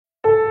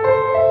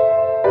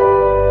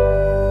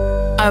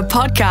A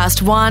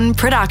Podcast One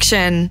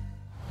production.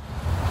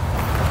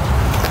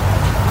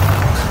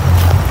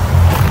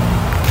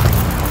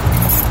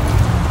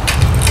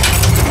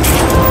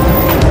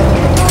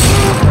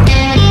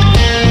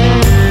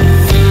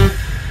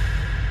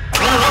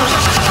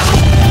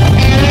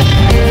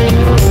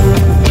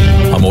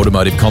 I'm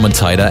automotive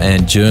commentator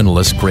and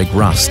journalist Greg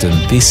Rust,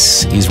 and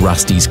this is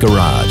Rusty's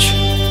Garage.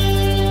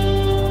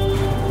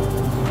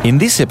 In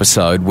this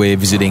episode, we're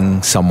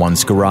visiting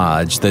someone's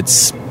garage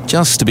that's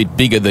just a bit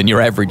bigger than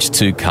your average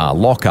two-car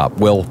lockup.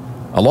 Well,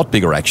 a lot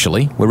bigger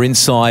actually. We're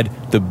inside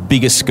the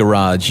biggest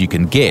garage you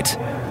can get,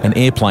 an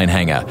airplane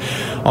hangar.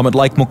 I'm at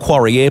Lake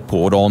Macquarie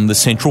Airport on the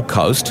Central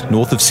Coast,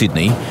 north of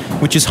Sydney,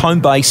 which is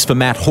home base for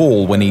Matt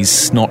Hall when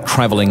he's not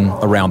travelling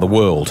around the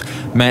world.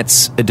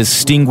 Matt's a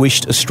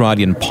distinguished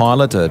Australian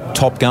pilot, a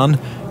Top Gun,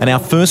 and our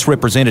first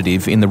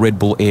representative in the Red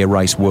Bull Air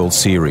Race World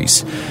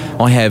Series.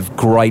 I have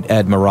great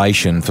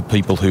admiration for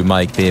people who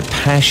make their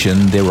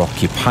passion their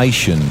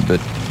occupation,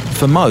 but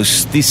for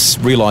most, this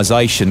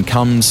realisation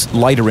comes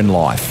later in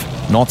life.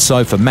 Not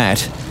so for Matt,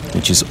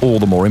 which is all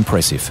the more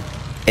impressive.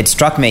 It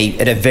struck me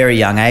at a very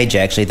young age,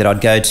 actually, that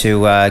I'd go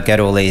to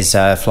all these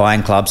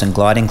flying clubs and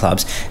gliding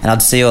clubs, and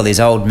I'd see all these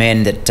old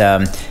men that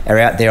are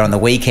out there on the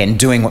weekend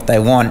doing what they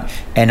want,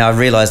 and I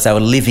realised they were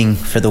living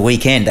for the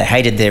weekend. They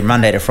hated their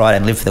Monday to Friday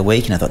and lived for the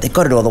week, and I thought, they've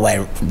got it all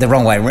the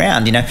wrong way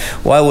around, you know.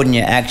 Why wouldn't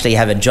you actually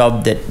have a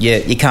job that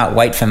you can't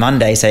wait for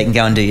Monday so you can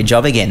go and do your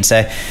job again?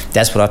 So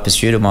that's what I've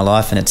pursued in my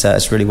life, and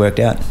it's really worked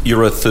out.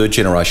 You're a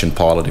third-generation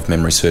pilot, if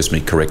memory serves me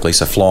correctly,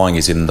 so flying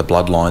is in the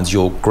bloodlines.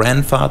 Your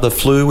grandfather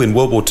flew in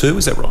World War II,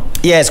 is that right?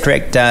 Yeah, it's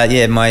correct.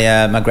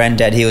 My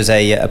granddad, he was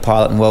a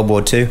pilot in World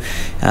War II.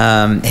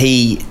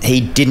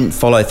 He didn't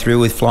follow through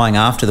with flying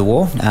after the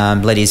war,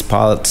 let his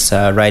pilot's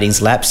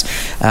ratings lapse.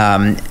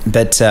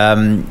 But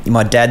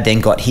my dad then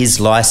got his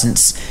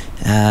licence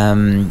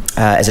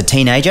as a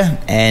teenager,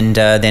 and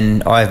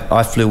then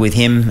I flew with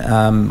him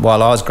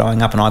while I was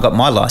growing up, and I got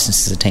my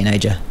licence as a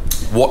teenager.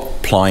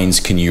 What planes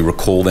can you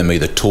recall them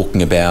either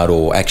talking about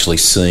or actually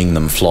seeing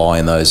them fly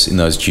in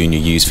those junior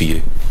years for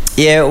you?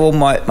 Yeah, well,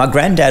 my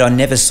granddad, I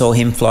never saw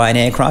him fly an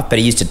aircraft, but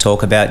he used to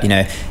talk about, you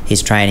know,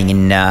 his training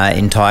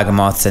in Tiger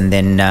Moths, and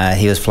then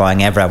he was flying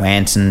Avro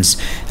Ansons.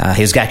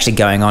 He was actually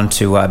going on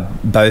to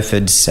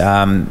Beaufords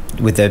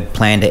with the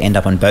plan to end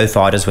up on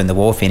Beaufighters when the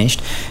war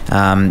finished.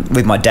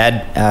 With my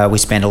dad, we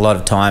spent a lot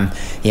of time.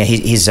 Yeah,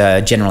 he's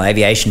a general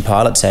aviation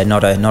pilot, so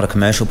not a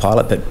commercial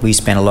pilot, but we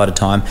spent a lot of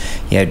time,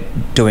 you know,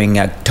 doing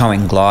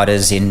towing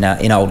gliders in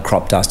old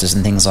crop dusters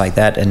and things like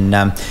that. And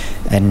that's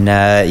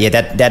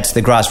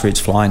the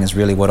grassroots flying is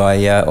really what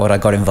I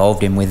got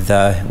involved in with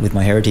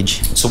my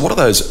heritage. So what are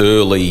those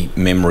early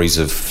memories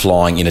of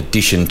flying in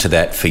addition to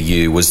that for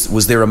you?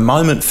 Was there a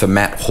moment for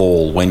Matt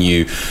Hall when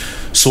you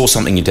saw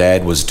something your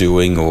dad was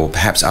doing, or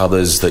perhaps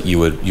others that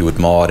you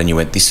admired, and you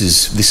went, this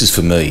is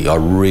for me, I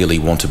really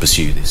want to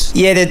pursue this?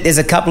 Yeah, there's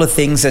a couple of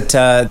things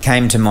that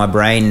came to my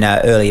brain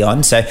early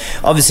on. So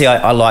obviously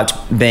I liked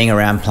being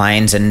around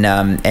planes, and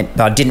but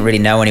I didn't really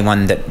know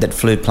anyone that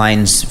flew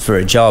planes for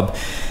a job.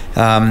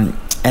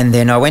 And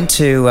then I went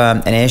to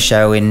an air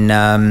show in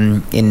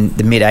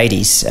the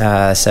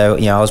mid-'80s. So,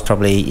 you know, I was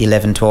probably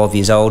 11, 12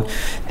 years old.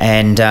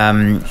 And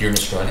Here in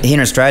Australia? Here in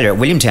Australia, at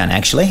Williamtown,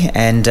 actually.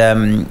 And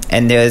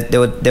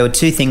there were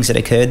two things that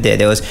occurred there.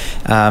 There was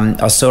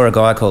I saw a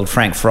guy called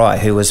Frank Fry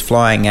who was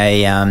flying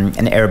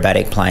an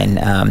aerobatic plane,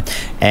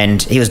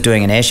 and he was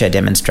doing an air show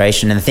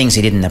demonstration. And the things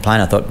he did in the plane,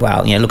 I thought,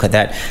 wow, you know, look at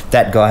that.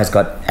 That guy has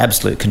got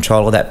absolute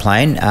control of that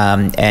plane,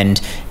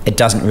 and it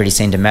doesn't really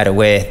seem to matter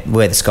where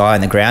the sky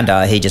and the ground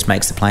are. He just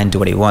makes the plane do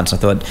what he wants. I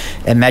thought,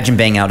 imagine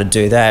being able to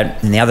do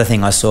that. And the other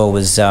thing I saw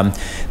was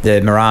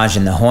the Mirage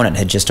and the Hornet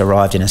had just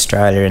arrived in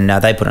Australia, and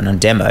they put it on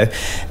demo.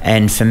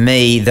 And for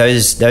me,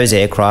 those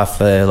aircraft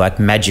were like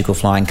magical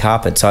flying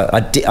carpets.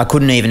 I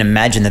couldn't even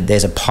imagine that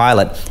there's a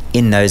pilot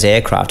in those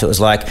aircraft. It was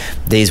like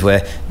these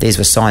were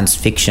science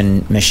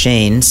fiction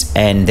machines,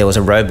 and there was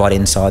a robot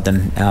inside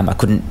them.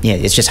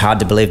 It's just hard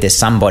to believe there's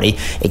somebody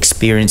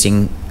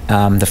experiencing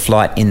the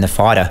flight in the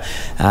fighter,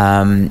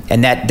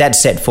 and that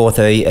set forth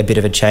a bit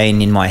of a chain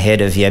in my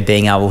head of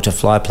being able to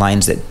fly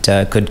planes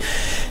that could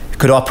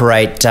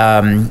operate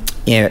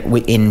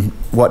in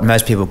what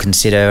most people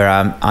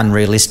consider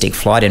unrealistic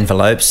flight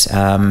envelopes,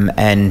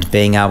 and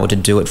being able to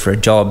do it for a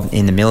job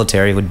in the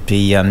military would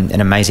be an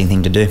amazing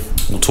thing to do.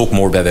 We'll talk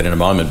more about that in a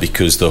moment,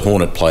 because the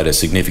Hornet played a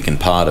significant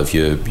part of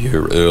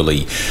your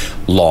early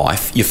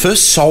life. Your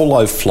first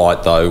solo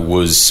flight, though,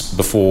 was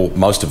before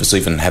most of us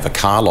even have a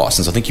car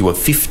licence. I think you were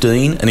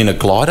 15 and in a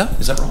glider,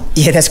 is that right?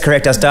 Yeah, that's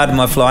correct. I started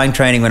my flying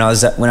training when I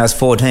was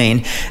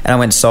 14, and I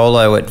went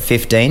solo at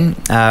 15.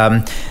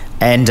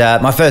 And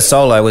my first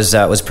solo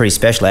was pretty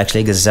special,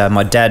 actually, because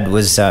my dad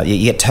was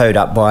you get towed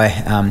up by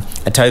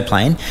a tow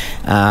plane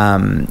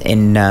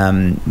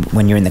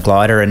when you're in the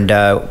glider, and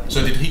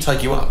so did he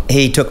take you up?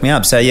 He took me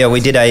up. So yeah, we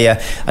did I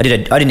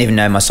didn't even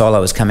know my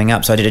solo was coming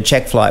up, so I did a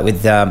check flight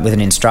with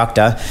an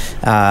instructor.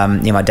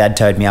 My dad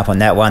towed me up on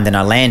that one. Then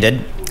I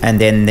landed. and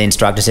then the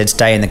instructor said,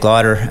 stay in the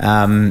glider,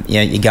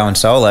 you're going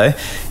solo,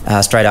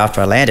 straight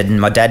after I landed.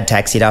 And my dad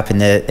taxied up in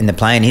the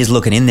plane. He's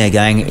looking in there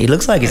going, he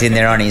looks like he's in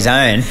there on his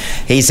own.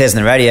 He says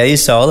on the radio, you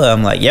solo?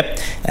 I'm like, yep.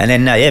 And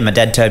then, my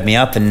dad towed me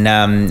up, and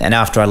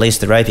after I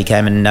leased the rope, he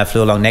came and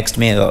flew along next to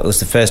me. It was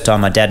the first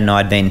time my dad and I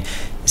had been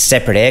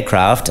separate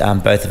aircraft,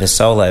 both of us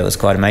solo. It was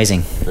quite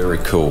amazing. Very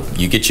cool.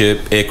 You get your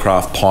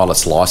aircraft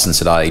pilot's licence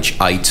at age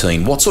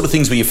 18. What sort of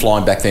things were you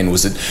flying back then?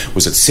 Was it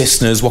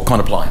Cessnas? What kind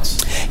of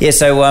planes? Yeah,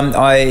 so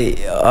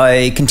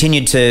I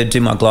continued to do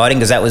my gliding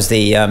because that was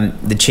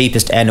the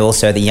cheapest and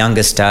also the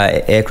youngest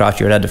aircraft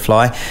you're allowed to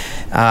fly.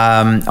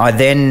 I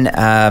then,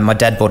 my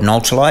dad bought an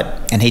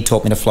ultralight and he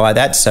taught me to fly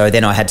that. So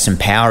then I had some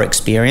power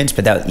experience,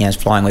 but that was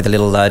flying with a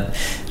little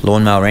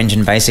lawnmower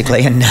engine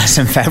basically and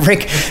some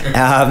fabric.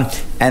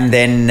 And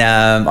then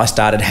I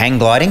started hang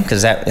gliding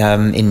because that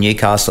in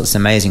Newcastle it's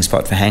an amazing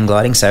spot for hang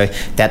gliding. So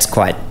that's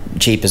quite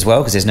cheap as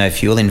well because there's no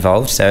fuel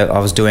involved. So I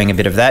was doing a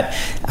bit of that.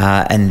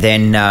 And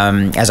then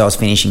as I was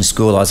finishing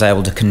school, I was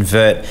able to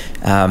convert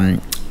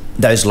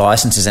those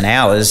licenses and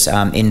hours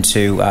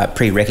into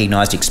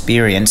pre-recognised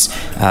experience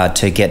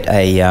to get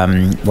a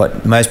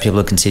what most people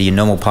would consider your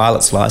normal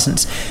pilot's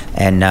licence,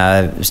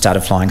 and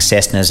started flying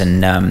Cessnas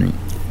and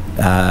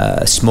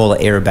smaller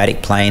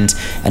aerobatic planes,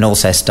 and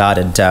also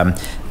started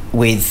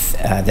with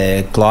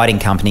the gliding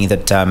company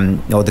that,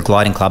 or the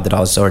gliding club that I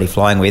was already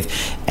flying with,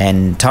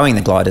 and towing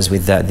the gliders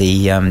with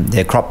the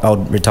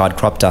old retired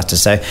crop duster.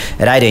 So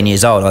at 18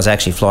 years old, I was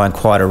actually flying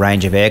quite a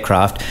range of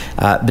aircraft,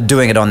 but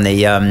doing it on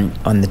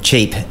the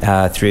cheap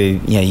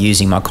through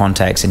using my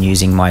contacts and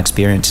using my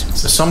experience.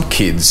 So some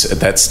kids at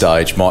that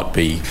stage might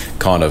be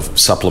kind of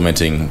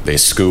supplementing their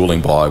schooling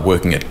by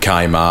working at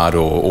Kmart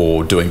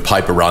or doing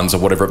paper runs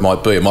or whatever it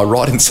might be. Am I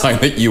right in saying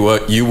that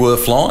you were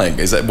flying?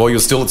 Is that while you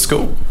were still at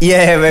school?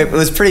 Yeah. It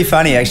was pretty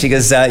funny actually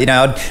because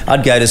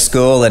I'd go to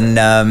school and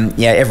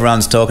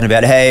everyone's talking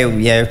about, hey,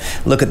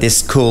 look at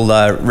this cool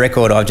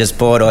record I've just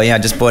bought, or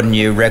just bought a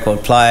new record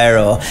player,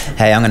 or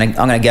hey, I'm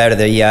gonna go to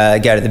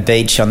the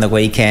beach on the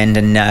weekend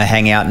and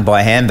hang out and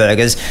buy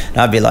hamburgers. And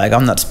I'd be like,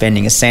 I'm not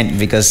spending a cent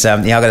because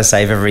I've got to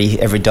save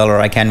every dollar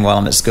I can while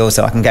I'm at school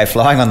so I can go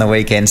flying on the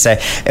weekend. So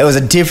it was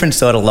a different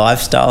sort of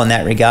lifestyle in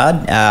that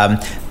regard.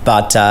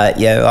 But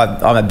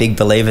I'm a big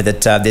believer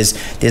that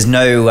there's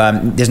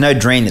no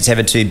dream that's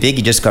ever too big.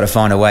 You just got to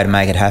find a way to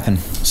make it happen.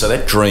 So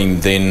that dream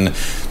then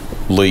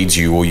leads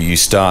you, or you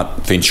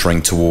start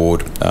venturing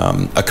toward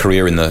a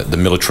career in the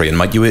military, and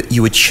mate,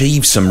 you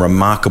achieve some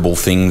remarkable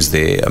things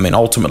there. I mean,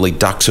 ultimately,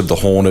 Dux of the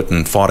Hornet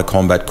and fighter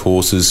combat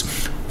courses,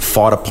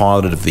 fighter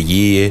pilot of the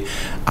year,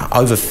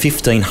 over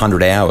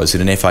 1,500 hours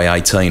in an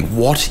FA-18.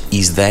 What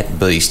is that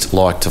beast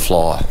like to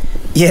fly?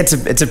 Yeah,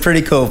 it's a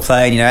pretty cool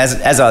plane.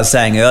 As I was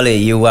saying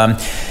earlier, when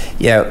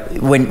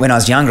I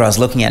was younger, I was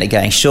looking at it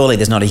going, surely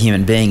there's not a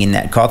human being in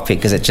that cockpit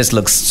because it just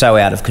looks so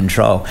out of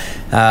control.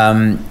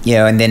 And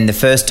then the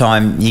first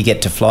time you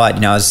get to fly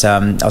it, I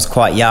was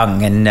quite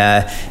young, and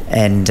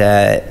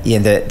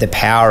the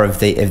power of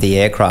the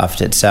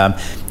aircraft. It's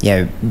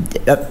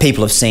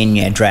people have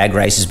seen drag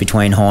races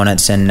between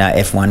Hornets and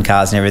F1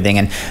 cars and everything,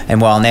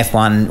 and while an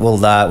F1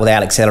 will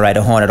out accelerate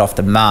a Hornet off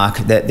the mark,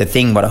 the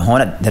thing what a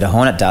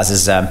Hornet does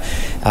is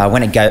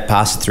when it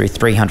passes through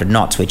 300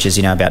 knots, which is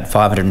about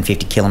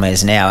 550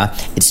 kilometres an hour,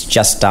 it's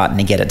just starting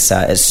to get its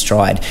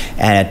stride,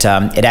 and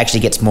it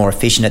actually gets more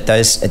efficient at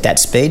that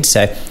speed.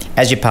 So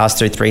as you pass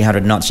through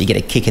 300 knots, you get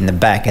a kick in the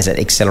back as it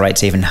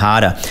accelerates even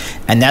harder,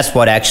 and that's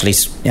what actually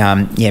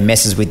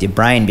messes with your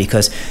brain,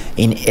 because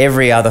in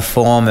every other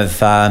form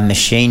of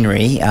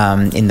machinery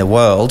in the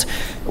world,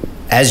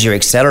 as you're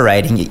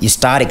accelerating, you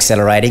start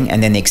accelerating,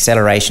 and then the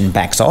acceleration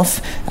backs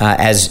off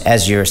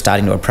as you're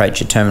starting to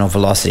approach your terminal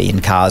velocity in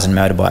cars and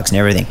motorbikes and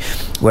everything.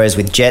 Whereas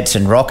with jets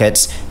and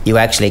rockets, you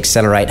actually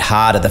accelerate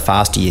harder the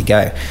faster you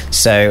go.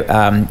 So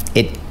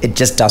it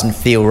just doesn't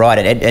feel right.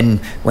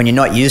 And when you're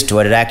not used to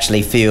it, it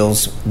actually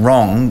feels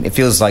wrong. It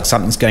feels like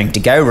something's going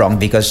to go wrong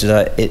because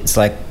it's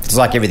like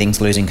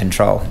everything's losing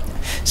control.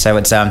 So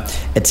it's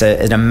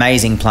an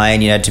amazing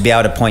plane, to be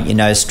able to point your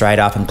nose straight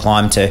up and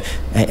climb to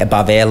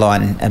above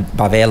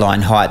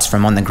airline heights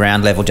from on the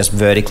ground level, just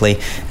vertically,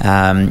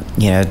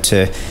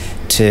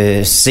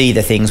 to see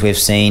the things we've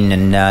seen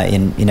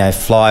and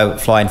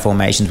fly in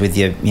formations with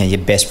your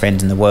best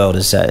friends in the world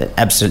is an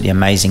absolutely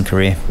amazing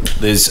career.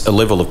 There's a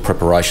level of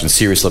preparation,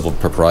 serious level of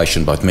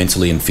preparation, both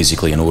mentally and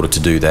physically, in order to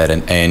do that,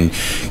 and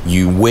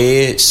you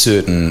wear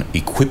certain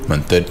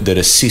equipment that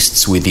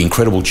assists with the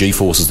incredible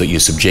G-forces that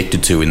you're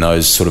subjected to in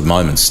those sort of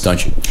moments,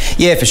 don't you?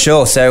 Yeah, for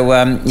sure. So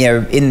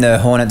in the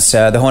Hornets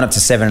a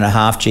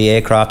 7.5G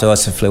aircraft. I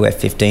also flew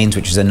F-15s,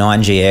 which is a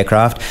 9G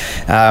aircraft.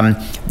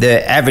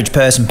 The average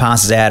person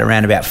passes out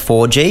around about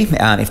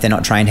 4G if they're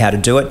not trained how to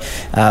do it.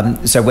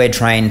 So we're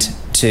trained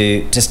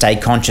to stay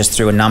conscious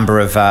through a number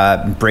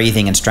of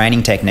breathing and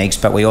straining techniques,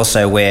 but we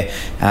also wear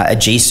a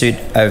G-suit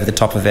over the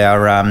top of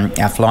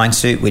our flying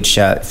suit, which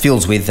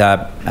fills with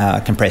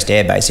compressed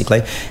air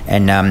basically,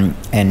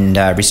 and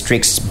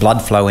restricts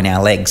blood flow in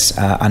our legs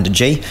under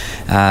G,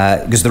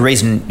 because the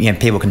reason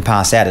people can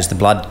pass out is the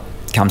blood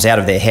comes out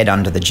of their head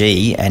under the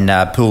G and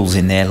pools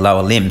in their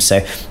lower limbs.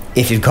 So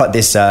if you've got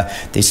this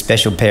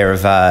special pair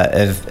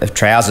of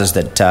trousers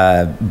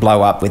that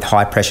blow up with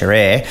high pressure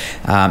air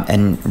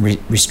and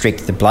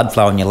restrict the blood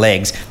flow in your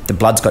legs, the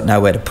blood's got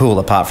nowhere to pool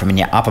apart from in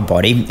your upper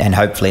body, and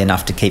hopefully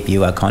enough to keep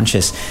you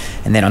conscious.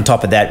 And then on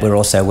top of that, we're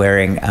also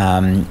wearing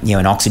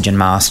an oxygen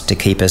mask to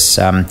keep us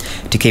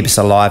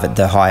alive at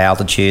the high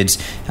altitudes,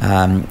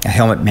 a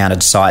helmet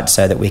mounted sight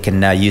so that we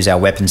can use our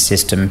weapon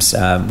systems.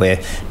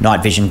 Wear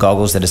night vision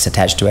goggles that are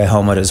attached to our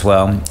helmet as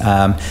well,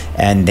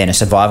 and then a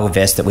survival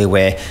vest that we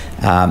wear.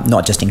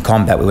 Not just in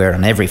combat, we wear it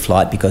on every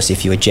flight, because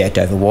if you eject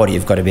over water,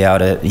 you've got to be able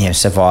to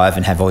survive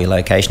and have all your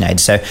location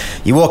aids. So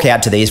you walk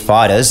out to these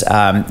fighters,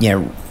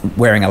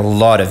 wearing a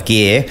lot of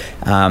gear,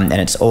 and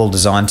it's all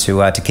designed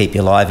to keep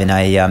you alive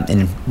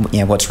in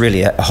what's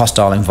really a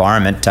hostile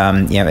environment.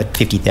 At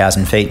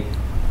 50,000 feet.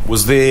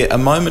 Was there a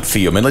moment for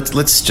you? I mean,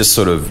 let's just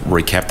sort of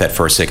recap that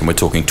for a second. We're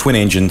talking twin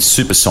engine,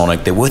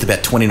 supersonic. They're worth about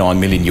 $29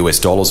 million or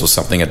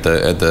something at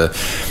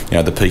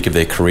the peak of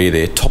their career.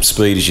 There, top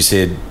speed, as you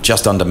said,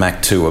 just under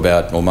Mark 2,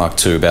 about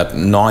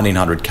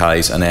 1900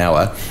 k's an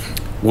hour.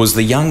 Was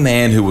the young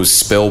man who was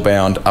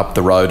spellbound up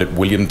the road at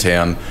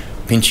Williamtown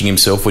pinching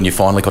himself when you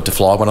finally got to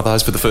fly one of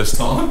those for the first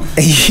time?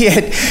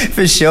 Yeah,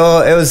 for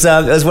sure. It was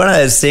one of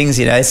those things,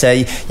 so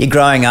you're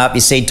growing up,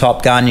 you see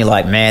Top Gun, you're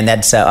like, man,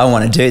 that's I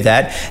want to do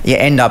that. You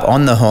end up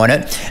on the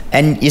Hornet,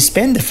 and you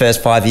spend the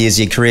first 5 years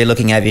of your career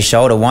looking over your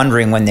shoulder,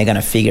 wondering when they're going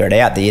to figure it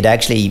out that you'd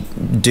actually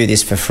do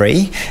this for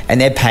free,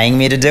 and they're paying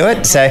me to do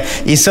it. So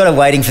you're sort of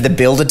waiting for the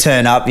bill to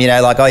turn up,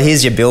 like, oh,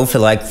 here's your bill for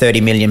like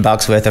 $30 million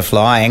worth of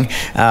flying.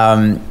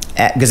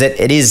 Because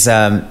it is,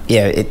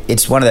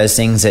 it's one of those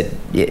things that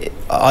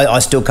I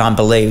still can't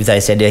believe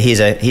they said, here's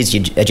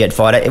a jet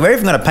fighter. We're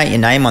even going to paint your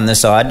name on the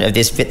side of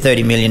this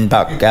 $30 million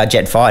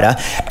jet fighter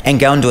and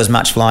go and do as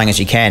much flying as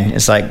you can.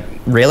 It's like,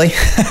 really?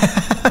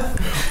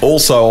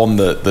 Also on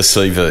the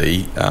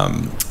CV,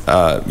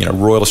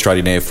 Royal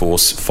Australian Air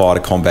Force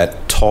Fighter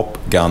Combat Top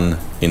Gun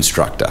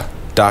instructor,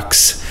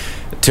 DUX.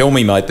 Tell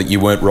me, mate, that you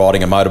weren't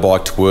riding a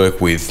motorbike to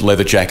work with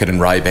leather jacket and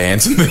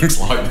Ray-Bans and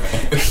things like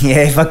that.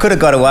 Yeah, if I could have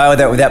got away with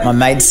that without my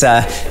mates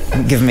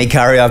giving me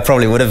curry, I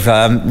probably would have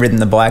ridden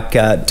the bike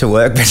to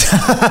work. But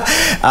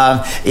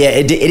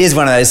it is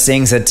one of those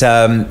things that,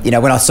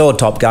 when I saw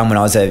Top Gun when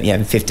I was a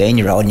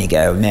 15-year-old, and you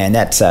go, man,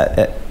 that's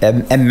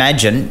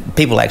imagine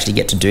people actually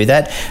get to do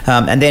that.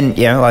 And then,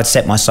 I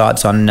set my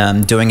sights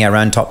on doing our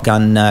own Top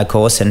Gun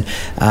course, and,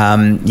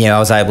 I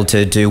was able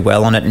to do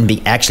well on it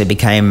and actually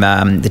became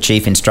the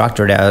chief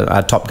instructor at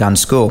our Top Gun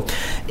school.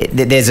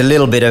 There's a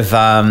little bit of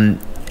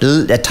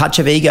a touch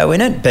of ego in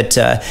it, but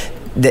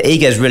the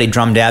ego is really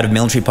drummed out of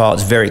military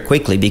pilots very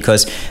quickly,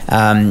 because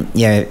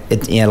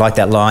like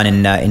that line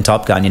in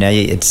Top Gun,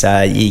 it's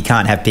you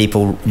can't have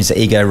people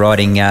ego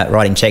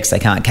writing checks they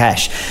can't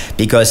cash,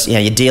 because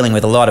you're dealing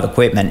with a lot of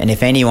equipment, and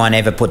if anyone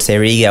ever puts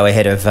their ego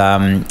ahead of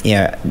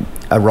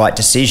a right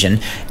decision,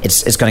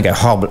 it's going to go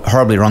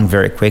horribly wrong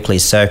very quickly.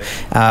 So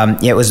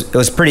it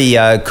was pretty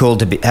cool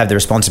to have the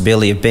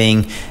responsibility of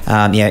being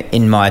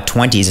in my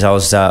 20s. I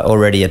was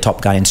already a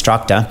Top Gun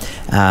instructor,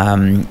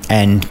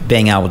 and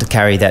being able to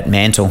carry that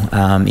mantle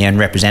and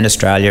represent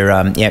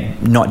Australia,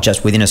 not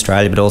just within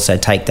Australia, but also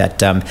take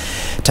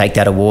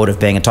that award of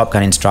being a Top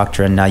Gun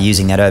instructor and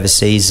using that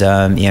overseas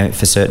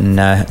for certain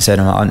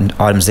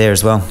items there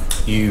as well.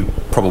 You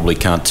probably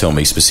can't tell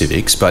me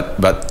specifics,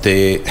 but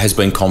there has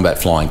been combat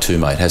flying too,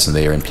 mate, hasn't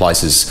there, in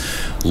places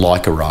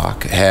like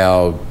Iraq?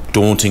 How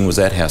daunting was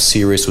that? How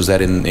serious was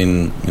that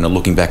in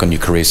looking back on your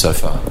career so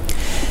far?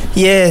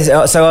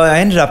 Yeah, so I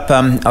ended up,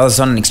 I was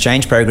on an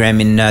exchange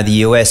program in the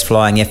US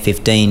flying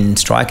F-15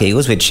 Strike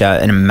Eagles, which are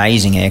an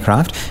amazing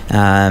aircraft.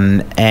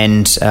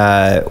 And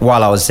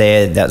while I was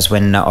there, that was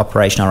when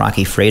Operation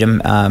Iraqi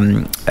Freedom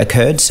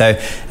occurred. So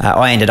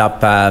I ended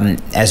up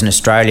as an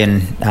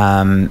Australian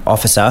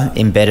officer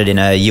embedded in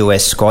a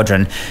US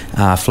squadron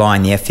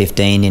flying the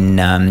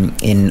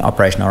F-15 in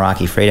Operation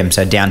Iraqi Freedom.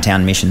 So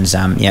downtown missions,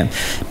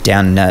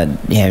 down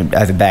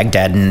over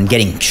Baghdad, and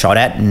getting shot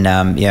at, and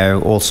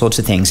all sorts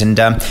of things. And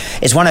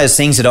it's one of those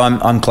things that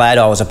I'm glad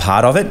I was a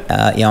part of it.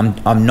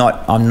 I'm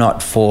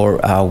not for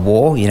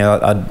war.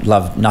 I'd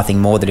love nothing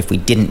more that if we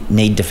didn't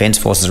need defence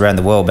forces around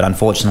the world, but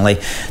unfortunately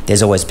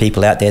there's always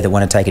people out there that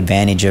want to take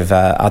advantage of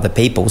other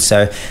people.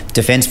 So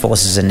defence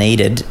forces are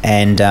needed,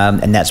 and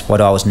that's what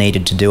I was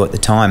needed to do at the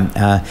time.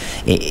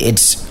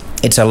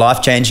 It's a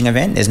life-changing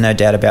event. There's no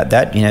doubt about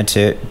that.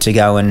 To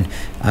go and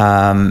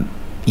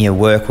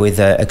work with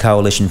a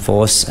coalition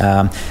force,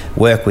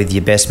 work with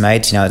your best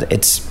mates.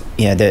 It's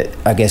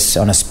I guess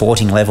on a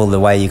sporting level, the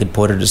way you could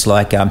put it is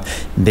like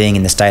being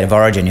in the state of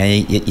origin.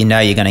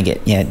 You're going to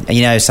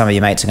get, some of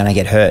your mates are going to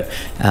get hurt,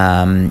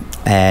 and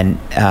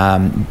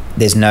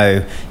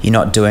you're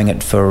not doing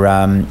it for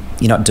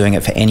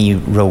any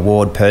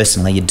reward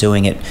personally. You're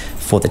doing it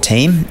for the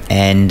team,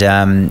 and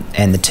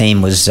the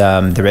team was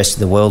the rest of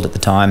the world at the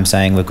time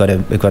saying we've got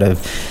to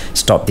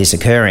stop this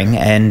occurring,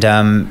 and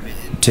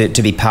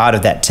to be part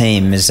of that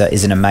team is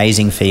an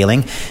amazing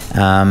feeling.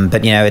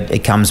 But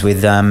it comes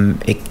with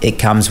it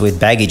comes with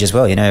baggage as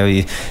well.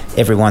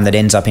 Everyone that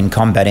ends up in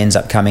combat ends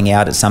up coming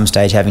out at some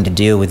stage having to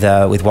deal with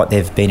what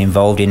they've been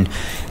involved in,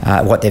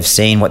 what they've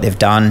seen, what they've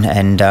done,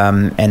 and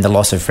the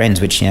loss of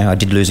friends. Which I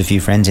did lose a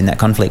few friends in that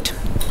conflict.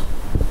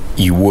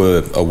 You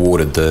were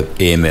awarded the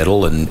Air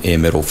Medal and Air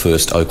Medal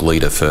First Oak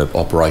Leader for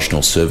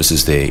operational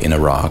services there in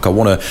Iraq. I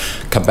want to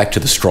come back to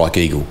the Strike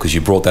Eagle because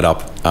you brought that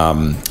up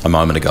a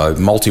moment ago.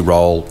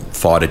 Multi-role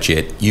fighter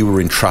jet. You were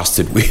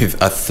entrusted with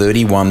a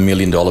 $31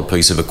 million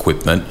piece of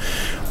equipment.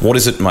 What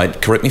is it,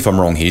 mate? Correct me if I'm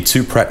wrong here.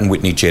 2 Pratt &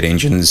 Whitney jet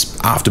engines,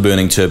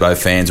 afterburning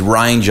turbofans,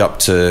 range up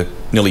to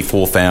nearly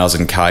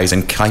 4,000 Ks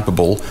and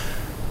capable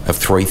of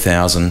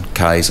 3,000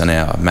 Ks an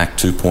hour, Mach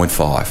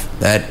 2.5.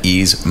 That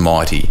is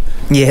mighty.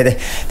 Yeah,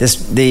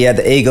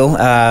 the Eagle.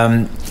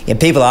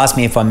 People ask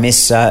me if I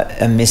miss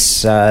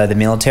the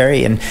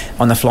military, and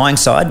on the flying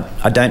side,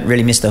 I don't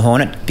really miss the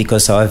Hornet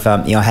because I've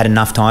had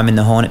enough time in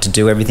the Hornet to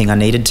do everything I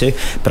needed to.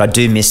 But I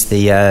do miss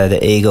the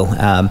Eagle.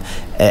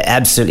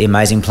 Absolutely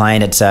amazing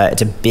plane. It's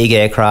a big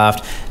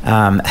aircraft.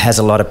 Has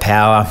a lot of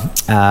power.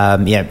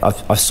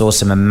 I saw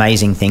some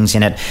amazing things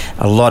in it.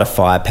 A lot of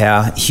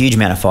firepower, huge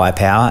amount of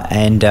firepower,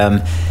 and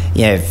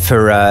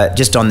for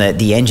just on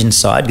the engine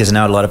side, because I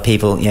know a lot of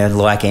people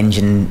like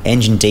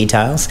engine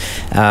details.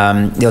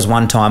 There was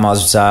one time I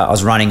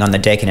was running on the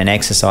deck in an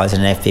exercise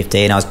in an F-15,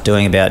 and I was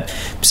doing about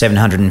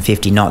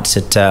 750 knots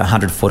at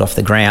 100 foot off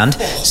the ground.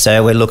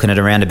 So we're looking at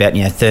around about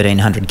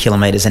 1,300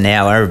 kilometres an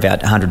hour,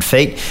 about 100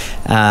 feet,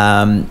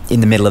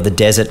 in the middle of the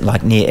desert,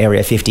 like near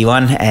Area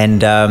 51.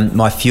 And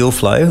my fuel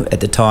flow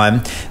at the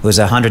time was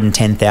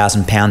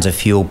 110,000 pounds of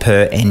fuel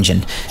per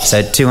engine.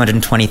 So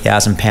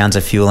 220,000 pounds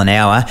of fuel an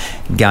hour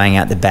going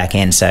out the back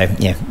end. So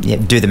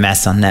do the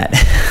maths on that.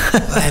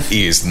 That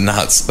is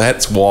nuts.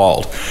 That's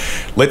wild.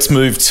 Let's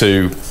move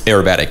to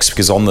aerobatics,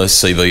 because on the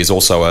CV is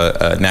also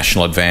a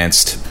National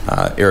Advanced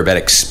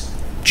Aerobatics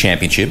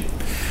Championship.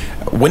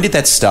 When did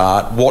that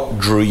start? What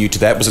drew you to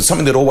that? Was it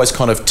something that always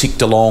kind of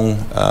ticked along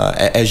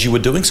as you were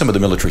doing some of the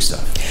military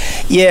stuff?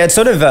 Yeah, it's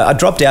sort of, I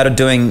dropped out of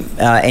doing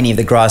any of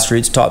the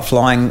grassroots type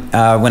flying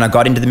when I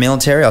got into the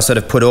military. I sort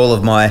of put all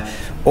of my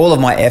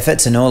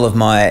efforts and all of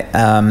my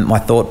my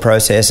thought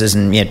processes,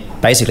 and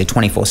basically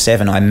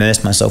 24/7 I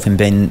immersed myself in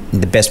being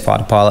the best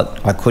fighter pilot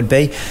I could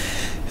be.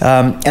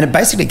 And it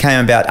basically came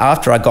about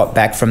after I got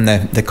back from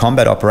the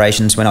combat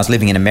operations when I was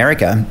living in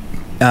America.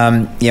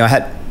 I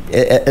had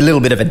a little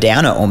bit of a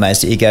downer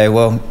almost. You go,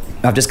 well,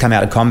 I've just come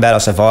out of combat, I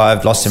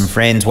survived, lost some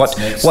friends.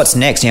 What's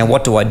next?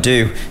 What do I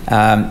do?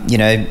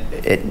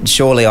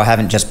 Surely I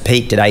haven't just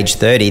peaked at age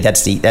 30.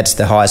 That's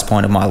the highest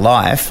point of my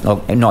life.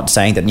 I'm not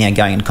saying that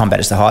going in combat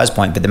is the highest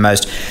point, but the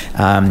most,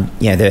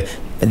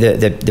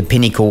 the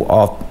pinnacle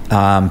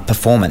of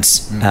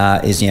performance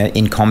is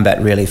in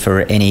combat really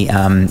for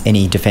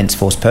any Defence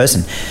Force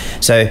person.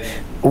 So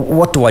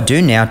what do I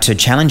do now to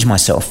challenge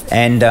myself?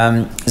 And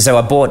so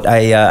I bought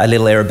a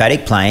little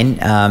aerobatic plane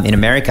in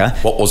America.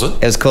 What was it?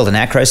 It was called an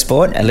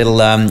Acrosport, a little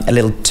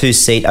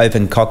 2-seat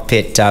open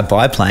cockpit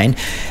biplane.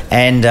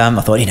 And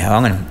I thought,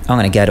 I'm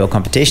going to go to a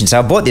competition. So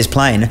I bought this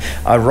plane.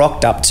 I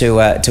rocked up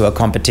to a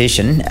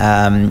competition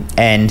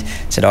and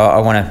said, I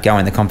want to go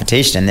in the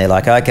competition. And they're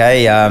like,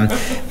 okay.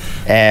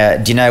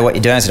 Do you know what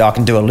you're doing? I said, I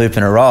can do a loop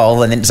and a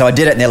roll. And then so I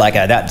did it, and they're like,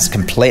 oh, that's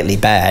completely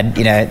bad.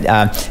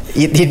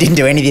 You didn't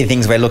do any of the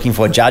things we're looking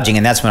for judging.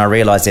 And that's when I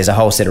realised there's a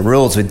whole set of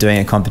rules with doing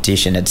a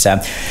competition. It's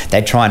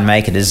they try and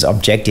make it as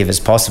objective as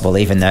possible,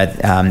 even though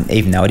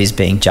it is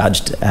being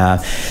judged.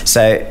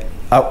 So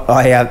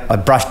I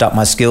brushed up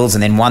my skills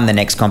and then won the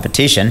next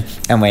competition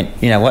and went,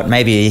 what,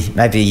 maybe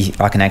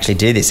I can actually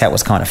do this. That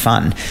was kind of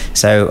fun.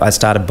 So I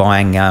started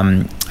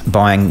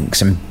buying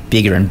some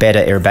bigger and better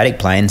aerobatic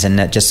planes, and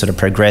that just sort of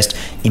progressed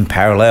in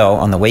parallel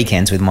on the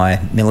weekends with my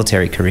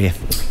military career.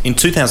 In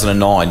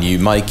 2009, you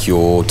make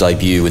your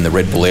debut in the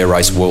Red Bull Air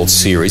Race World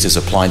Series. There's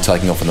a plane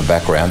taking off in the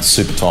background,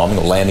 super timing,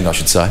 or landing, I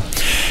should say.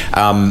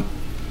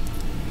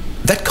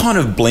 That kind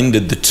of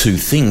blended the two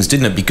things,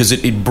 didn't it? Because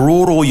it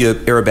brought all your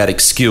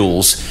aerobatic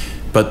skills,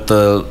 but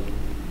the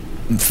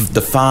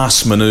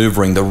fast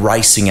manoeuvring, the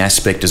racing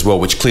aspect as well,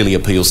 which clearly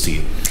appeals to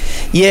you.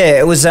 Yeah,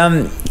 it was...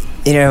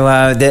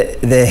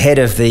 the head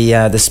of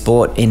the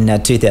sport in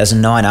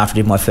 2009, after I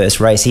did my first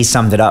race, he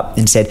summed it up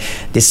and said,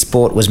 this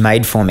sport was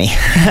made for me,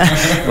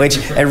 which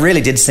it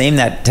really did seem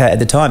that at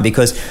the time,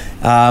 because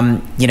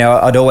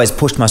I'd always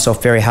pushed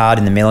myself very hard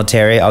in the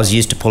military. I was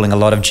used to pulling a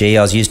lot of G.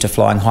 I was used to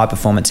flying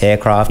high-performance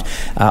aircraft.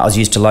 I was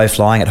used to low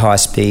flying at high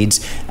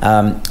speeds.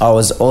 I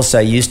was also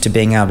used to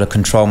being able to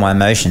control my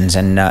emotions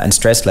and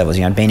stress levels.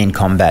 I'd been in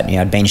combat,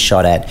 I'd been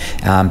shot at,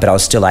 but I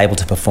was still able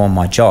to perform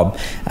my job.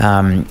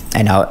 And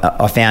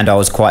I found I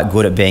was quite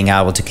good at being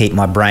able to keep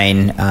my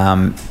brain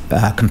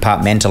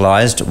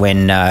compartmentalised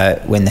when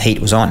the heat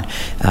was on.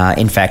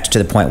 In fact, to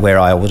the point where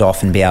I would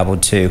often be able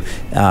to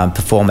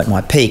perform at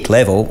my peak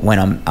level when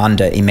I'm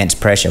under immense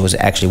pressure was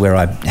actually where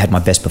I had my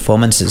best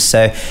performances.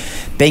 So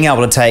being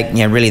able to take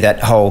really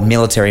that whole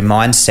military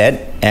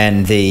mindset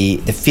and the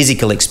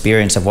physical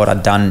experience of what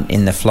I'd done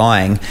in the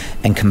flying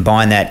and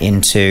combine that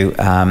into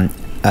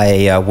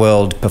a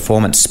world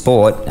performance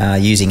sport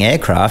using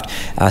aircraft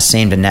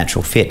seemed a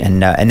natural fit,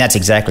 and that's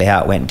exactly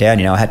how it went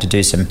down. I had to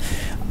do some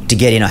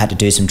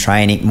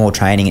more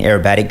training,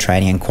 aerobatic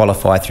training, and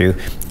qualify through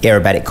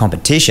aerobatic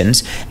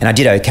competitions, and I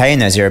did okay in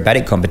those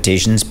aerobatic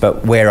competitions,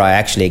 but where I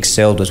actually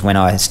excelled was when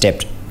I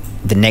stepped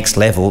the next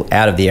level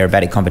out of the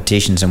aerobatic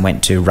competitions and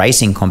went to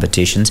racing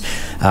competitions.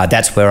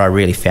 That's where I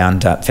really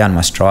found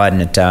my stride,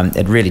 and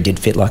it really did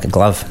fit like a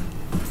glove.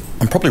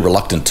 I'm probably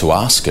reluctant to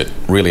ask it,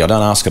 really. I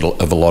don't ask it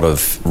of a lot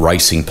of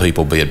racing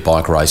people, be it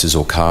bike races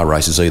or car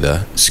races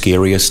either.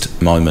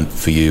 Scariest moment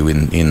for you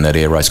in that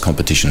air race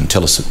competition?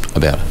 Tell us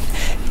about it.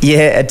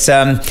 Yeah, it's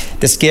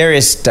the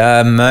scariest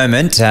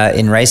moment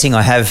in racing.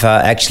 I have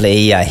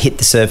actually hit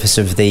the surface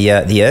of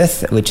the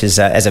Earth, which is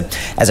as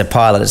a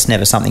pilot, it's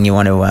never something you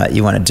want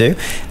to do.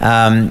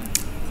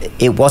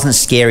 It wasn't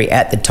scary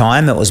at the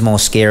time. It was more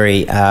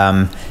scary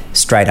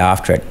straight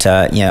after it.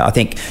 I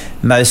think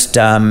most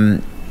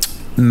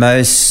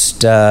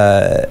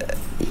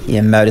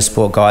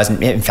motorsport guys,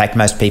 and in fact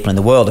most people in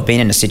the world, have been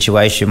in a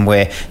situation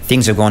where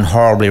things have gone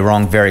horribly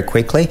wrong very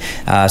quickly.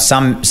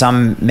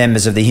 Some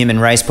members of the human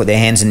race put their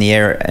hands in the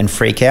air and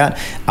freak out.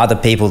 Other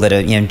people that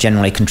are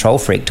generally control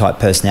freak type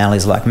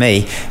personalities like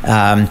me,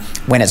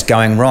 when it's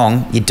going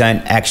wrong, you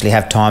don't actually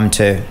have time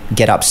to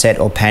get upset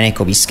or panic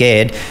or be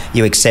scared.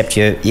 You accept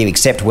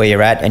where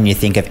you're at, and you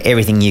think of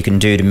everything you can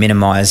do to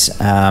minimise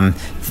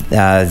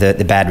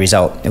the bad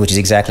result, which is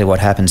exactly what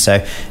happened.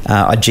 So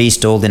I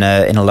G-stalled in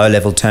a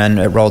low-level turn.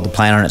 It rolled the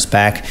plane on its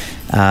back.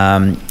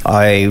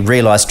 I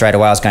realised straight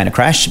away I was going to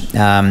crash,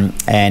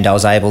 and I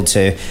was able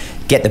to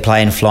get the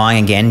plane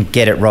flying again,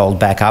 get it rolled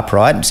back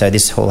upright. So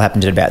this all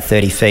happened at about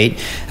 30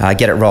 feet.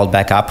 Get it rolled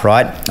back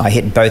upright. I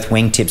hit both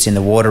wingtips in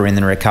the water in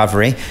the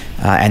recovery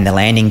and the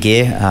landing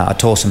gear. I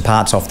tore some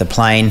parts off the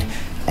plane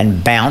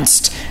and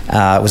bounced,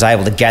 was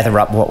able to gather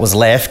up what was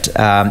left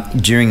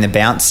during the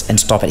bounce and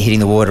stop it hitting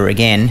the water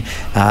again,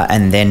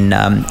 and then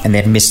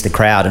miss the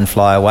crowd and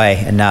fly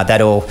away. And that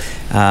all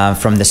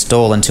from the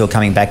stall until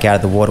coming back out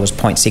of the water was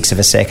 0.6 of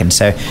a second.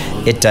 So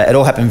it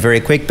all happened very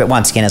quick. But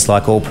once again, it's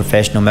like all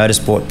professional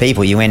motorsport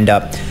people. You end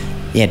up,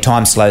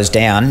 time slows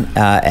down,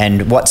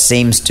 and what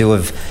seems to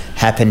have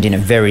happened in a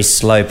very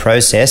slow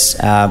process,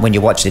 when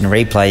you watch it in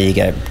replay, you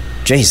go,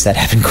 geez, that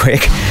happened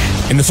quick.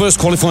 In the first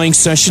qualifying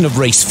session of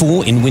Race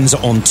 4 in Windsor,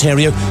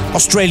 Ontario,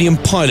 Australian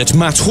pilot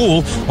Matt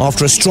Hall,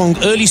 after a strong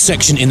early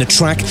section in the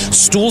track,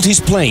 stalled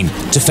his plane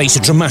to face a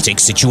dramatic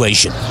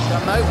situation.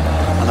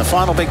 And the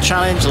final big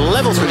challenge,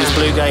 level through this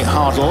blue gate,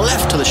 hard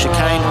left to the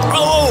chicane.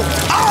 Oh!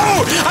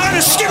 And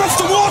a skim off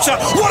the water!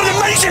 What an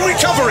amazing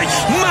recovery!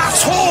 Matt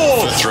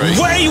Hall,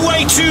 way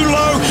too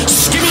low,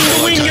 skimming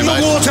the wing in the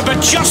water, but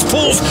just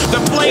pulls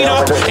the plane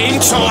up in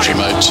time. Watching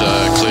mate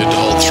cleared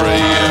hole 3.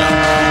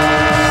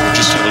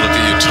 Just have a look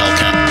at your tail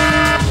cam.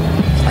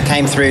 I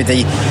came through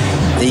the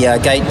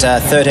gate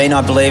 13,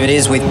 I believe it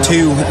is, with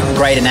too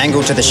great an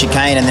angle to the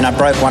chicane, and then I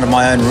broke one of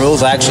my own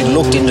rules. I actually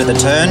looked into the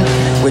turn,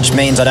 which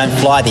means I don't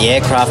fly the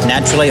aircraft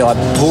naturally. I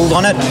pulled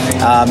on it.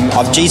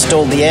 I've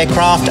G-stalled the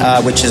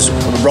aircraft, which has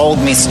rolled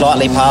me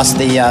slightly past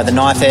the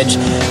knife edge.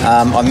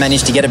 I've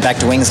managed to get it back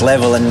to wings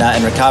level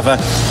and recover.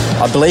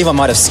 I believe I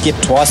might have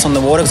skipped twice on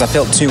the water because I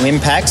felt 2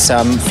 impacts,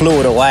 flew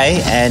it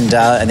away, and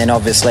then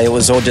obviously it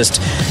was all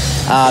just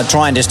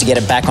trying just to get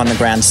it back on the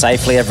ground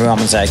safely. Everyone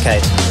was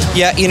okay.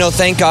 Yeah,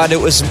 thank God it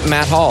was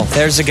Matt Hall.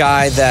 There's a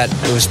guy that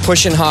was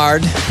pushing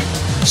hard,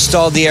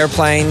 stalled the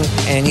airplane,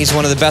 and he's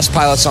one of the best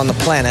pilots on the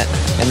planet,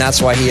 and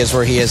that's why he is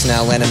where he is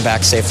now, landing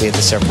back safely at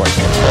this airport.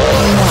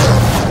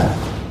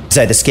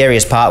 So the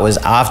scariest part was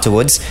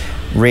afterwards,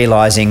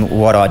 realising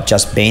what I'd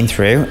just been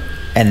through,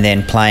 and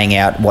then playing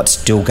out what's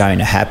still going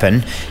to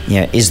happen.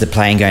 Is the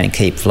plane going to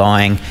keep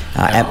flying?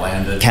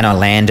 Can I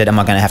land it? Am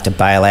I going to have to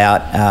bail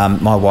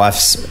out? My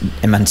wife's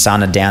and my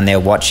son are down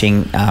there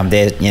watching.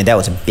 That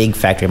was a big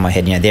factor in my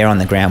head. They're on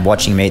the ground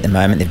watching me at the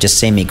moment. They've just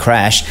seen me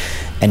crash,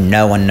 and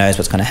no one knows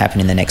what's going to happen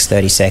in the next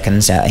 30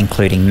 seconds,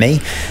 including me.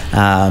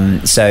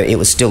 So it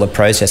was still a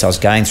process I was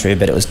going through,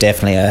 but it was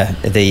definitely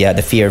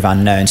the fear of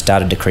unknown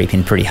started to creep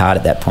in pretty hard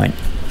at that point.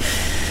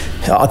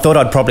 I thought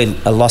I'd probably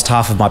lost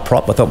half of my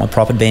prop. I thought my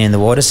prop had been in the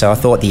water, so I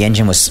thought the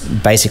engine was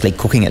basically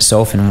cooking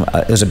itself and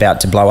it was about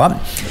to blow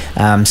up.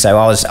 So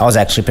I was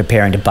actually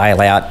preparing to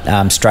bail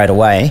out straight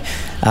away.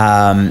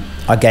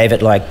 I gave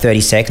it like 30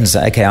 seconds.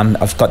 Okay,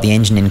 I've got the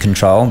engine in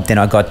control. Then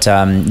I got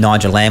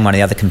Nigel Lamb, one of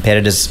the other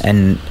competitors,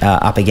 and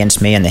up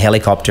against me and the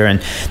helicopter,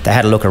 and they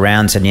had a look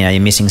around, said, you're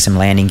missing some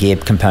landing gear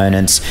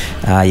components.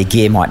 Your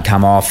gear might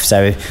come off.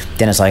 So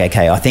then it's like,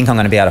 okay, I think I'm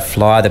going to be able to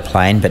fly the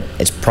plane, but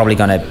it's probably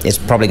going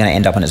to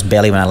end up on its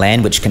belly when I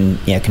land, which can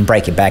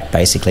break your back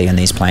basically in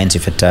these planes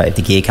if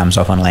the gear comes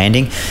off on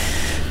landing.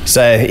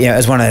 So, you know, it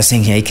was one of those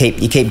things, you know,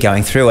 you keep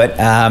going through it.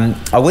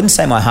 I wouldn't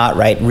say my heart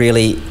rate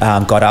really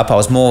got up. I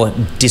was more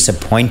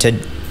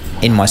disappointed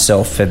in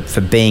myself for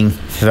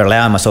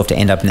allowing myself to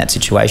end up in that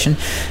situation.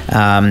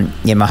 My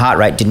heart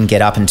rate didn't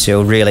get up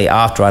until really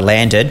after I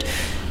landed,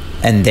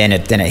 and then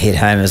it hit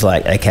home. It was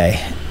like,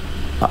 okay,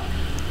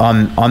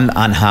 I'm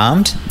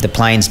unharmed, the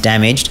plane's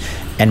damaged,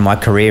 and my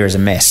career is a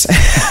mess.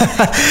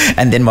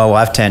 And then my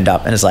wife turned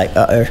up, and it's like,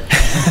 uh-oh.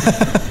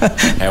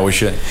 How was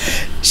she?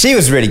 She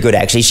was really good,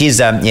 actually. She's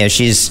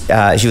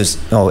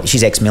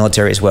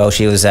ex-military as well.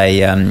 She was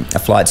a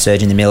flight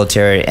surgeon in the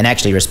military and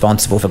actually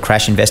responsible for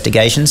crash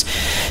investigations.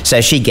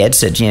 So she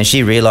gets it. You know,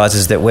 she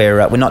realises that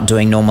we're not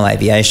doing normal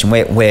aviation.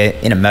 We're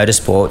in a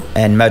motorsport,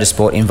 and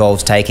motorsport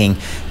involves taking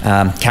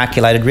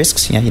calculated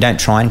risks. You know, you don't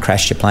try and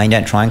crash your plane, you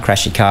don't try and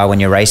crash your car when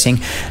you're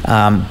racing,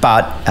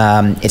 but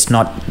it's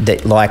not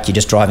that like you're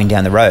just driving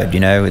down the road.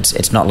 You know,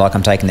 it's not like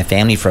I'm taking the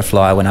family for a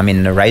fly when I'm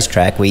in a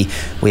racetrack. We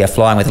are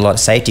flying with a lot of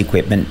safety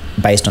equipment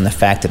based on the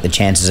fact that the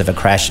chances of a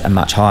crash are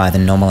much higher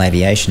than normal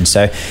aviation.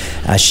 So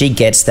she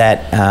gets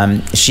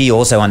that. She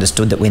also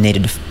understood that we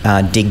needed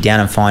to dig down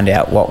and find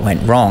out what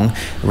went wrong,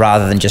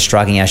 rather than just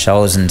shrugging our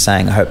shoulders and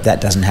saying, I hope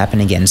that doesn't happen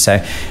again.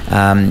 So,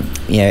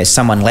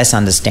 someone less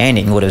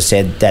understanding would have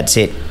said, that's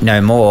it,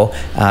 no more,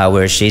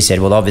 whereas she said,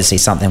 well, obviously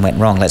something went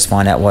wrong, let's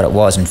find out what it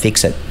was and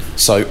fix it.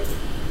 So,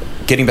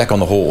 getting back on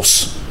the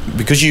horse,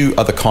 because you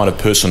are the kind of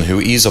person who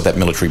is of that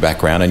military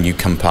background and you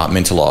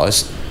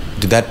compartmentalise,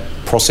 did that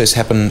process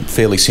happen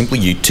fairly simply?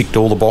 You ticked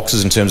all the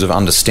boxes in terms of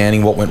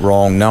understanding what went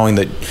wrong, knowing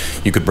that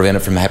you could prevent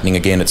it from happening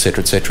again,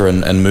 etc.,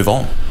 and move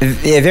on?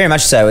 Yeah, very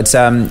much so. It's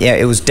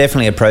it was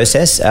definitely a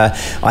process.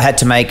 I had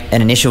to make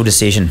an initial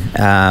decision,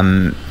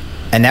 and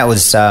that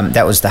was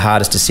the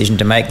hardest decision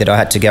to make. That I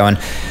had to go and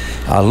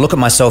look at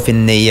myself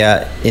in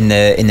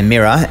the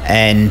mirror,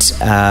 and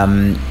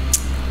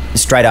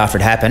straight after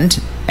it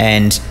happened,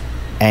 and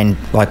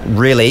like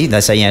really, they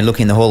say, you know, look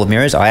in the hall of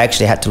mirrors. I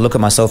actually had to look at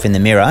myself in the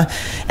mirror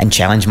and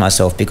challenge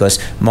myself, because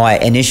my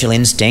initial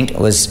instinct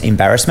was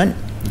embarrassment.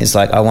 It's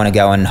like, I want to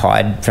go and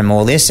hide from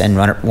all this and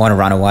want to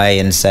run away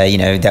and say, you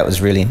know, that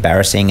was really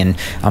embarrassing and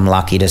I'm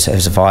lucky to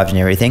have survived and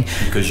everything.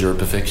 Because you're a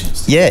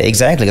perfectionist. Yeah,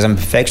 exactly, because I'm a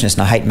perfectionist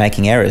and I hate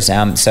making errors.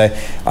 So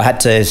I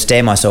had to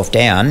stare myself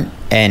down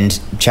and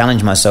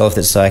challenge myself.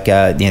 That's like,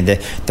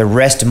 the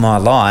rest of my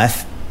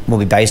life will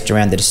be based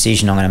around the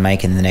decision I'm going to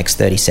make in the next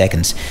 30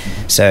 seconds.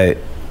 So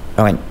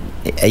I went,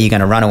 are you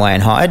going to run away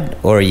and hide,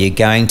 or are you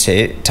going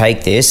to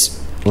take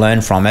this,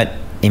 learn from it,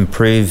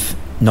 improve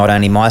not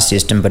only my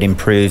system but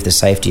improve the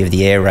safety of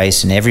the air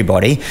race and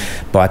everybody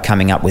by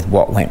coming up with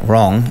what went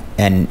wrong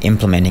and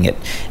implementing it?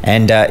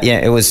 And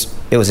it was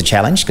a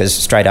challenge, because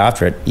straight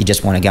after it you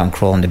just want to go and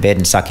crawl into bed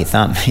and suck your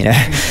thumb, you know.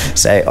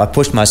 So I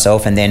pushed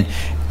myself, and then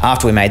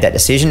after we made that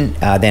decision,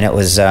 then it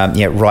was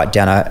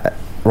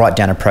write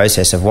down a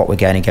process of what we're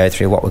going to go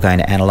through, what we're going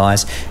to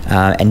analyse,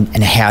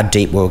 and how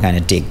deep we're going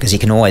to dig, because you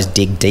can always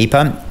dig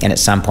deeper, and at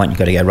some point you've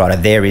got to go,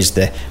 right, there is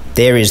the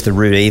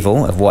root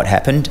evil of what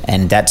happened,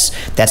 and that's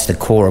the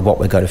core of what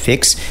we've got to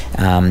fix.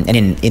 And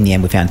in the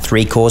end we found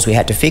 3 cores we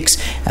had to fix,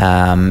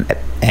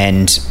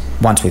 and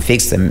once we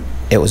fixed them,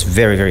 it was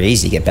very, very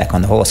easy to get back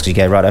on the horse, because you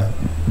go, right,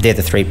 they're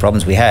the 3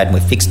 problems we had, and we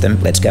fixed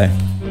them, let's go.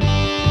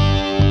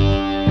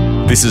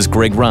 This is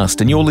Greg Rust,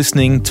 and you're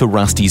listening to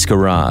Rusty's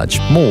Garage.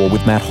 More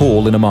with Matt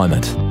Hall in a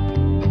moment.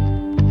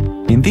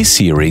 In this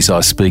series, I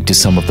speak to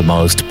some of the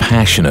most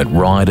passionate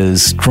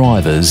riders,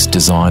 drivers,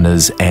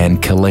 designers and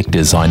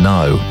collectors I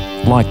know,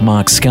 like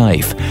Mark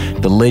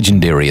Skaife, the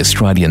legendary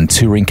Australian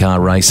touring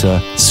car racer,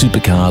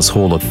 Supercars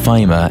Hall of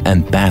Famer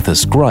and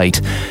Bathurst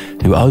great,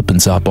 who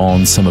opens up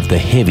on some of the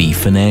heavy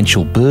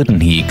financial burden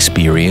he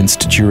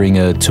experienced during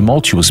a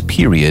tumultuous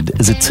period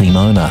as a team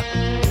owner.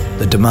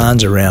 The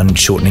demands around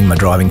shortening my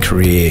driving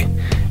career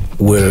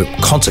were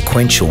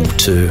consequential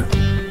to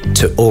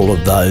all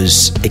of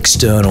those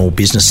external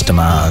business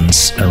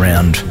demands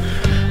around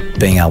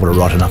being able to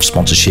write enough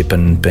sponsorship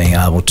and being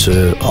able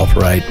to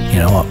operate,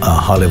 a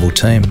high-level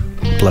team.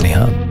 Bloody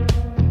hard.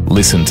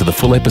 Listen to the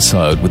full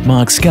episode with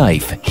Mark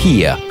Skaife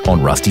here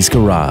on Rusty's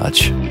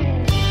Garage.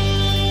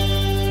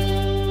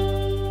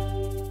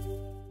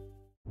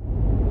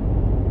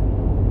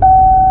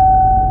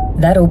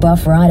 That'll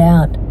buff right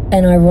out.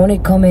 An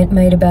ironic comment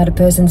made about a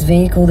person's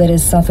vehicle that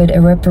has suffered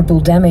irreparable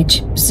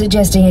damage,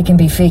 suggesting it can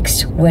be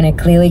fixed when it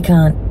clearly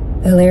can't.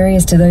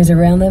 Hilarious to those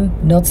around them,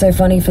 not so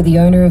funny for the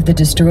owner of the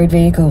destroyed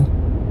vehicle.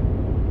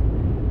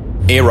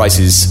 Air Race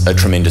is a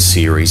tremendous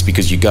series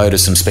because you go to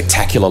some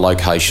spectacular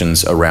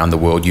locations around the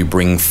world. You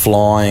bring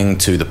flying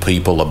to the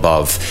people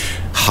above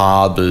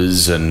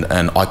harbours and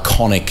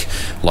iconic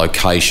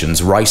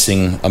locations,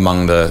 racing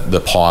among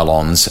the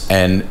pylons,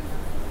 and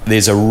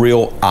there's a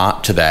real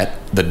art to that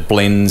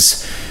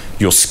blends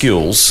your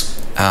skills,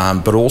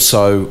 but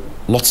also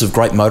lots of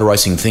great motor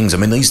racing things. I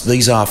mean,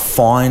 these are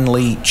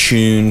finely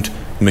tuned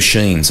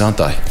machines, aren't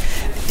they?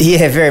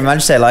 Yeah, very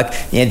much so.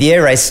 Like, the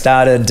air race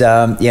started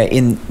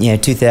in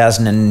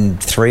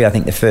 2003. I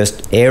think the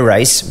first air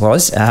race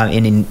was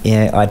in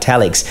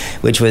Italics,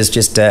 which was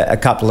just a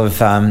couple of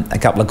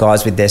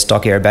guys with their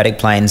stock aerobatic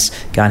planes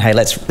going, hey,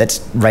 let's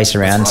race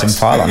around some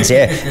pylons.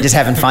 Just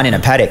having fun in a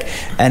paddock,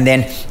 and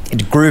then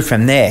it grew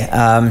from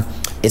there.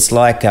 It's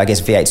like, I guess,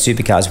 V8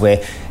 supercars,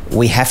 where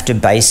we have to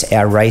base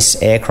our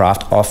race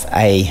aircraft off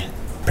a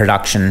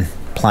production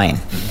plane.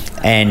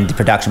 And the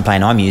production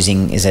plane I'm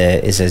using is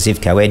a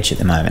Zivco Edge at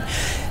the moment.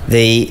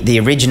 The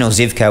original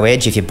Zivco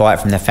Edge, if you buy it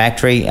from the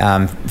factory,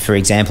 for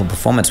example,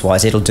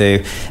 performance-wise, it'll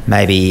do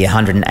maybe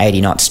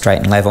 180 knots straight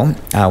and level,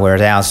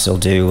 whereas ours will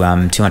do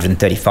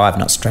 235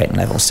 knots straight and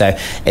level. So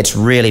it's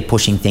really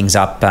pushing things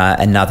up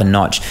another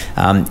notch.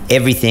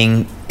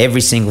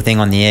 Every single thing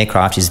on the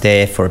aircraft is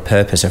there for a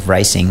purpose of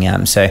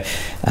racing. So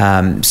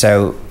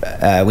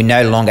we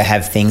no longer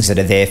have things that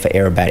are there for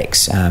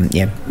aerobatics.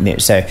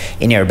 So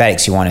in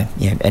aerobatics, you want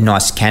a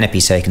nice canopy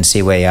so you can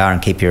see where you are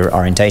and keep your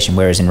orientation.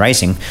 Whereas in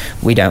racing,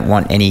 we don't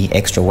want any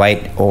extra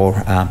weight or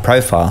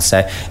profile. So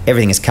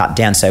everything is cut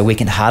down, so we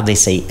can hardly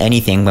see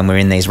anything when we're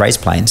in these race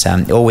planes.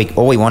 All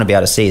we want to be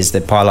able to see is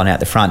the pylon out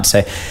the front.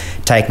 So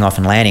taking off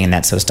and landing and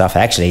that sort of stuff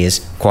actually is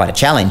quite a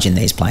challenge in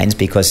these planes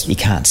because you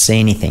can't see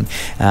anything.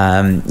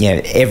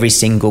 Every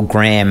single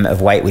gram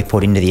of weight we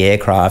put into the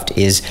aircraft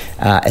is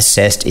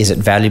assessed. Is it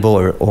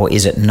valuable or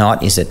is it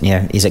not? Is it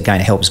going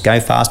to help us go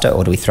faster,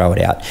 or do we throw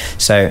it out?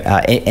 So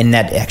and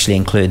that actually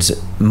includes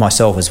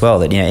myself as well.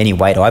 That any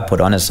weight I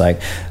put on, it's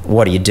like,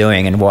 what are you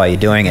doing and why are you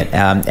doing it?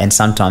 And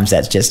sometimes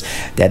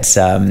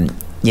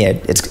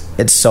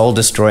it's soul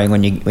destroying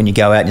when you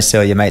go out and you see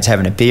all your mates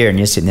having a beer and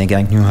you're sitting there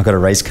going, I've got a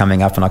race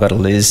coming up and I've got to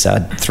lose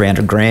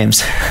 300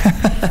 grams.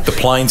 The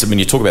planes,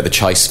 you talk about the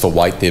chase for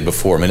weight there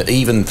before.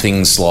 Even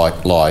things like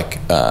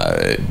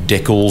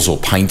decals or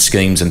paint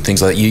schemes and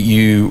things like that,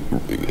 you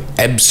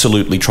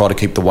absolutely try to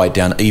keep the weight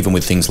down even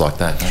with things like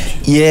that,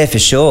 don't you? Yeah, for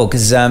sure,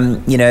 because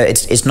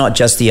it's not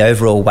just the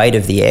overall weight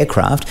of the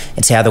aircraft,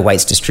 it's how the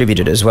weight's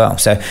distributed as well.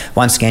 So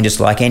once again,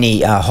 just like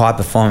any high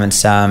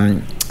performance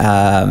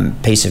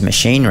piece of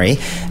machinery,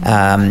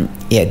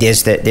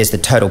 there's the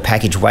total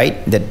package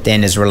weight that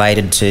then is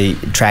related to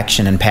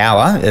traction and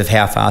power of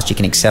how fast you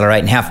can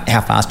accelerate and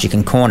how fast you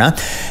can corner.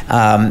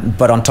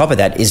 But on top of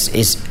that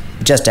is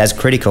just as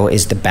critical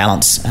is the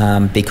balance,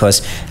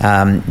 because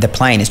the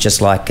plane is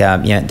just like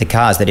the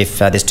cars, that if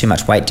there's too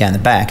much weight down the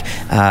back,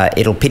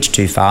 it'll pitch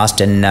too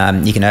fast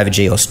and you can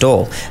over-G or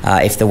stall.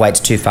 If the weight's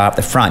too far up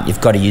the front,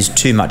 you've got to use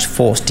too much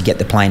force to get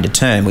the plane to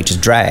turn, which is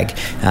drag,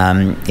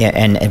 and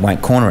it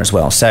won't corner as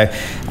well. So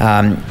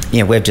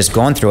we've just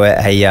gone through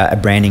a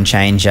branding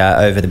change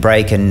over the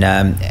break, and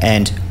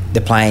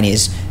the plane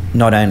is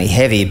not only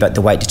heavy, but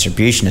the weight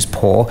distribution is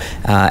poor,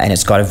 and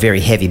it's got a very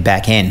heavy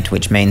back end,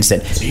 which means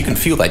that... So you can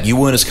feel that. You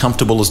weren't as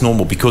comfortable as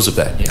normal because of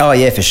that. Oh,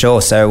 yeah, for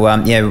sure. So,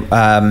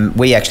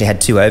 we actually had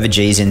 2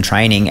 over-Gs in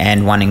training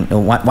and one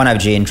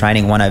over-G in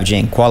training, 1 over-G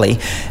in quali,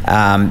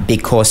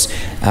 because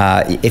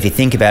if you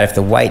think about it, if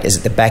the weight is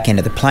at the back end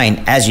of the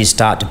plane, as you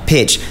start to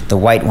pitch, the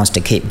weight wants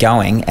to keep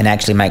going and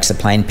actually makes the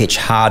plane pitch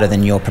harder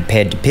than you're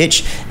prepared to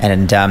pitch,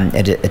 and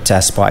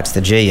it spikes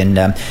the G.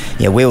 And,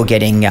 we were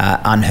getting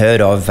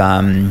unheard of...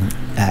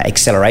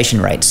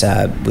 acceleration rates,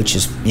 which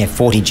is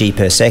 40 G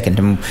per second,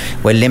 and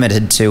we're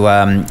limited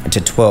to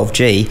 12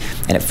 G,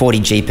 and at 40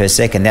 G per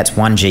second, that's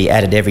 1 G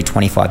added every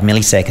 25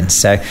 milliseconds.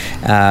 So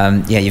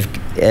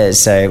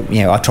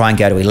I try and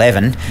go to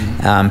 11,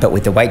 but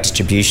with the weight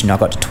distribution, I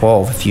got to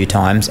 12 a few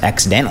times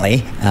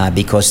accidentally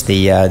because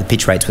the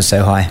pitch rates were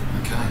so high.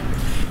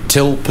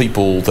 Tell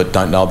people that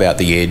don't know about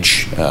the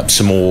Edge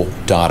some more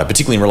data,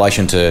 particularly in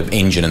relation to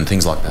engine and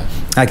things like that.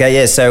 Okay,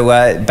 yeah, so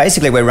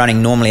basically we're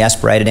running normally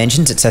aspirated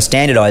engines. It's a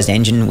standardised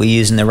engine we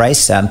use in the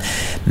race,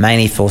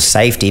 mainly for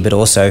safety, but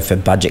also for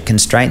budget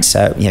constraints.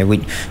 So,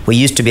 we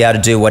used to be able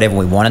to do whatever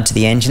we wanted to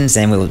the engines,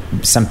 and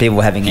some people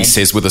were having... He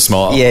says with a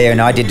smile. Yeah,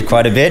 and I did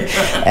quite a bit.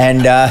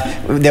 And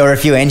there were a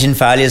few engine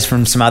failures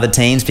from some other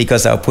teams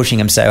because they were pushing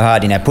them so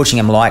hard, pushing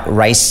them like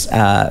race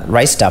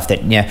stuff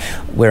that,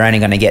 we're only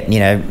going to get,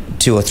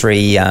 2 or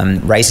 3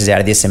 races out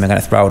of this and we're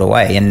going to throw it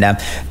away. And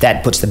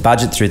that puts the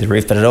budget through the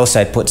roof, but it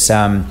also puts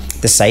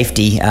the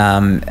safety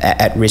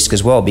at risk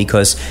as well,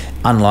 because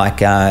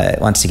unlike,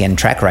 once again,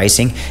 track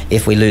racing,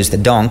 if we lose the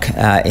donk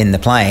in the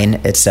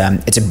plane, it's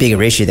a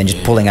bigger issue than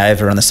just pulling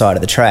over on the side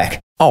of the track.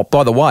 Oh,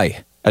 by the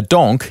way, a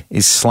donk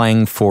is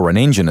slang for an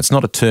engine. It's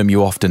not a term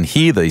you often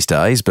hear these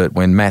days, but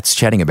when Matt's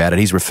chatting about it,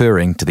 he's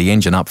referring to the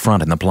engine up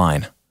front in the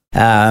plane.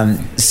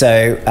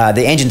 So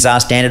the engines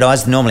are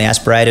standardised, normally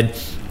aspirated,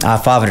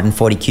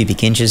 540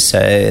 cubic inches,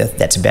 so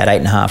that's about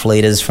 8.5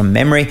 litres from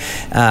memory.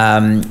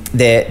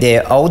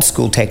 They're old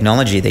school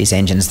technology, these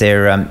engines.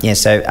 They're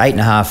so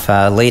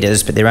 8.5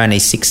 litres, but they're only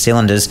 6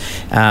 cylinders.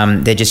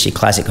 They're just your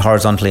classic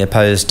horizontally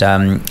opposed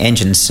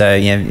engines. So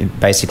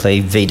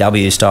basically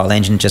VW style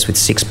engine, just with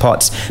 6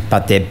 pots,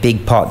 but they're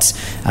big pots.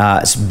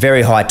 It's a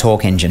very high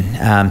torque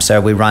engine. So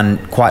we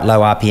run quite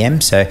low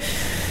RPM. So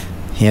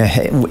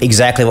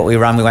exactly what we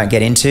run we won't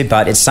get into,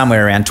 but it's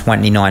somewhere around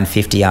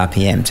 2950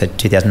 RPM, so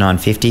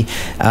 2950.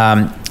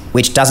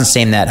 Which doesn't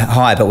seem that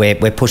high, but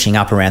we're pushing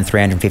up around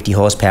 350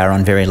 horsepower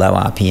on very low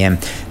RPM,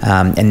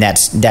 and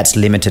that's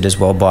limited as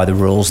well by the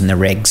rules and the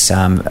regs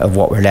of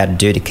what we're allowed to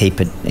do to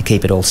keep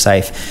it all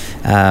safe.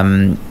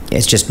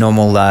 It's just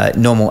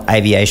normal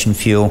aviation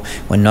fuel.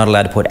 We're not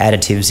allowed to put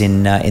additives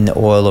in the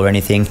oil or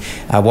anything.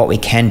 What we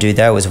can do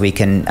though is we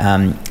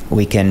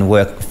can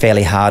work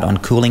fairly hard on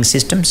cooling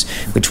systems,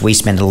 which we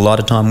spend a lot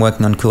of time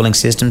working on cooling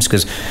systems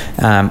because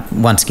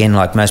once again,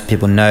 like most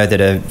people know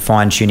that are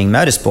fine-tuning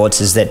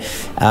motorsports, is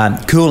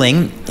that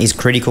cooling is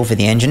critical for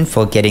the engine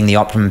for getting the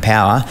optimum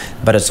power,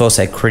 but it's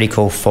also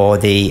critical for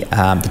the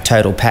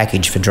total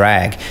package for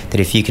drag. That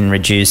if you can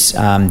reduce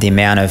the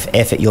amount of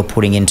effort you're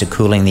putting into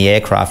cooling the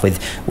aircraft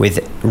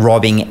with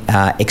robbing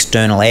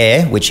external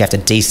air, which you have to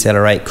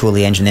decelerate, cool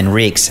the engine, then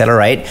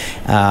re-accelerate,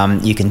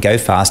 you can go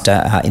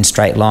faster in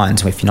straight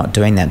lines if you're not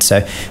doing that.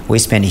 So we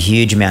spend a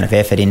huge amount of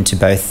effort into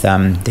both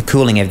the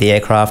cooling of the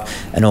aircraft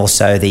and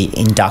also the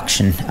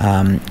induction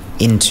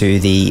into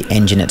the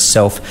engine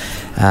itself,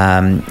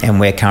 and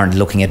we're currently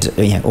looking at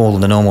all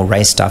of the normal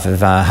race stuff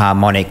of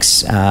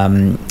harmonics,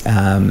 looking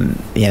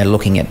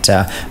at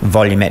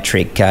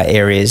volumetric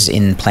areas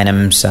in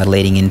plenums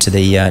leading into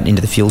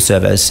the fuel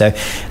servos. So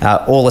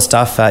all the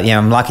stuff.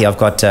 I'm lucky. I've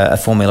got a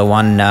Formula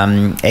One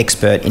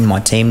expert in my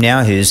team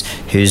now who's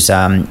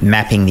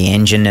mapping the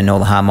engine and all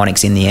the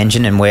harmonics in the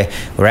engine, and we're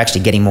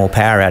actually getting more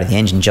power out of the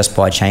engine just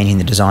by changing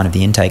the design of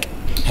the intake.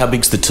 How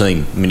big's the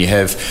team? I mean, you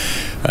have,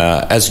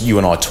 as you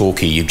and I talk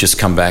here, you've just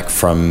come back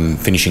from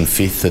finishing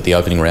 5th at the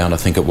opening round, I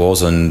think it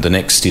was, and the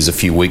next is a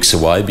few weeks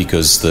away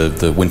because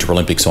the Winter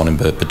Olympics on in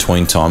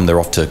between time. They're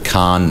off to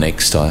Cannes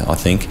next, I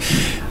think.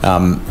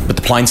 But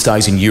the plane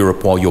stays in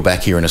Europe while you're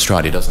back here in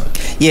Australia, doesn't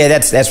it? Yeah,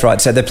 that's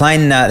right. So the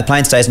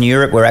plane stays in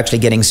Europe. We're actually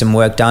getting some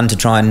work done to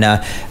try and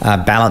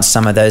balance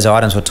some of those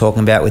items we're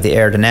talking about with the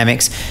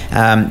aerodynamics.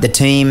 The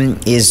team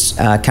is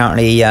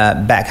currently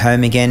back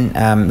home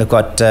again. We've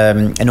got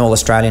an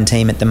all-Australian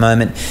team at the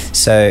moment,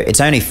 so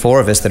it's only 4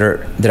 of us that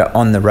are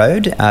on the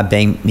road.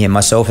 Being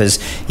myself as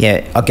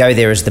I go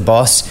there as the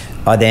boss.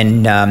 I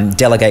then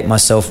delegate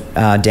myself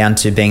down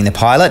to being the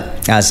pilot,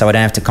 so I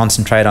don't have to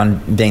concentrate on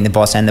being the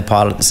boss and the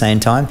pilot at the same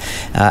time.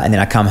 And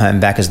then I come home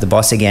back as the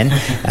boss again.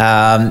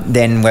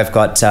 Then we've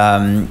got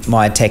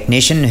my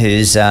technician,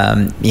 who's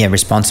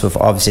responsible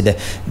for obviously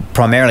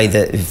primarily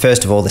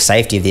first of all the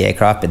safety of the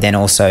aircraft, but then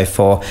also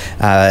for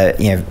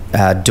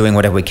doing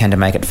whatever we can to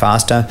make it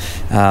faster.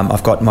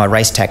 I've got my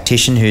race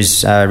tactician,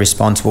 who's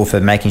responsible for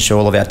making sure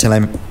all of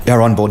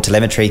our onboard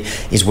telemetry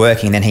is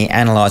working. Then he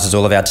analyses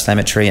all of our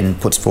telemetry and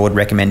puts forward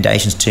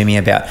recommendations to me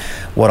about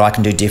what I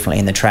can do differently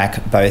in the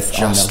track, both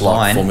just on the like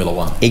line. Formula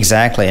One.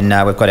 Exactly, and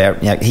we've got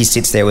our. He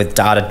sits there with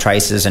data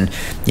traces and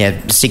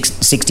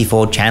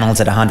 64 channels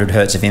at 100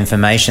 hertz of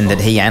information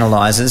that he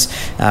analyses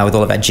with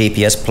all of our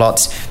GPS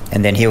plots,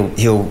 and then he'll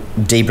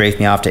debrief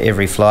me after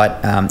every flight.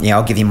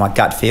 I'll give him my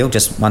gut feel,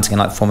 just once again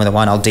like Formula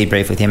One. I'll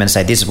debrief with him and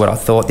say, this is what I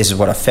thought, this is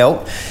what I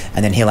felt,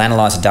 and then he'll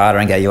analyse the data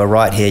and go, you're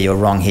right here, you're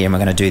wrong here, and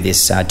we're going to do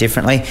this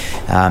differently.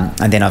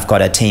 And then I've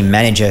got a team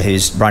manager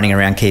who's running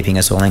around keeping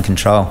us all in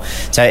control.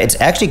 So it's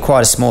actually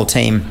quite a small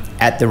team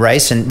at the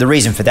race, and the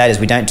reason for that is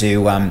we don't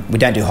do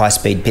high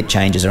speed pit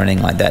changes or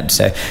anything like that.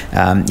 So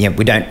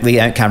we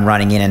don't come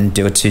running in and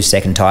do a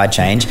 2-second tyre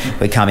change.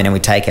 We come in and we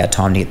take our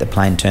time to get the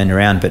plane turned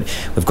around. But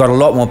we've got a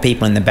lot more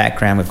people in the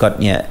background. We've got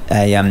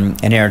an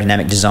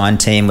aerodynamic design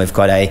team. We've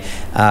got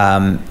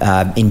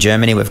in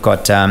Germany we've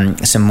got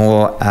some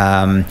more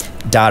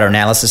data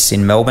analysis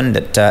in Melbourne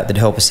that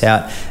help us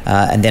out,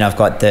 and then I've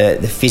got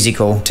the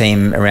physical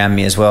team around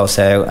me as well.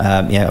 So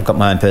I've got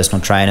my own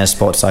personal trainer,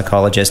 sports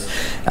psychologist,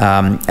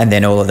 and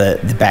then all of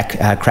the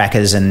back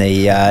crackers and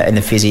the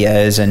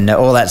physios and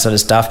all that sort of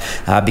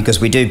stuff, because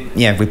we do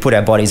we put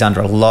our bodies under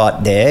a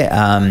lot there,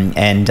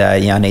 and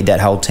I need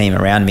that whole team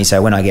around me.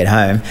 So when I get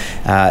home,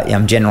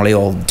 I'm generally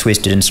all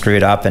twisted and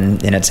screwed up,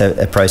 and then it's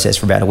a process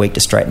for about a week to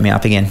straighten me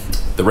up again.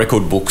 The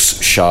record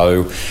books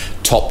show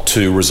top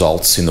 2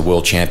 results in the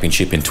World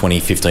Championship in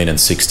 2015 and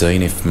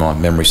 16, if my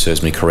memory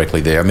serves me correctly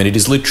there. I mean, it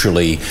is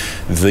literally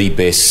the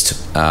best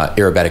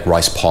aerobatic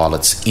race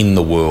pilots in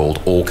the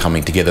world all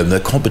coming together. And the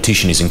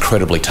competition is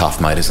incredibly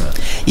tough, mate, isn't it?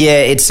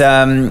 Yeah,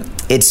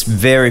 it's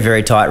very,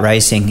 very tight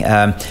racing.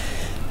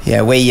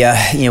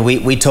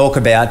 We talk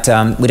about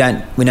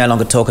we no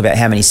longer talk about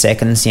how many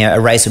seconds. A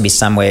race will be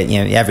somewhere.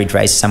 The average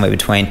race is somewhere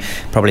between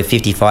probably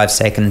 55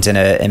 seconds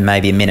and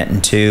maybe a minute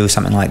and 2,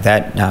 something like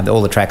that.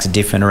 All the tracks are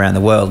different around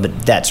the world,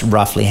 but that's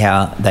roughly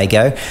how they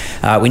go.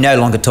 We no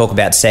longer talk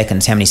about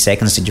seconds. How many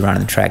seconds did you run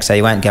on the track? So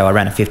you won't go, I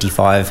ran a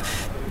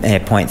 55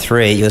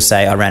 0.3, you'll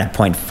say I ran a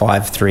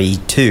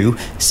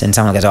 0.532, and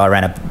someone goes, I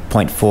ran a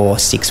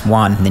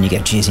 0.461, and then you go,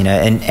 geez, and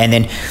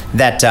then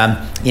that,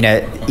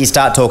 you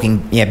start talking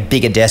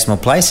bigger decimal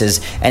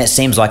places, and it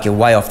seems like you're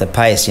way off the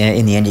pace.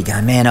 In the end, you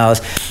go, man, I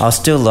was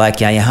still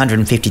like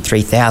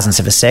 153 thousandths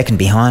of a second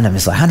behind them.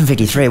 It's like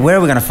 153. Where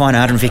are we going to find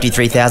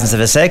 153 thousandths of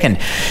a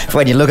second?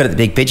 When you look at it, the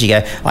big picture, you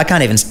go, I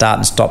can't even start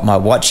and stop my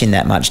watch in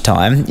that much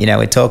time.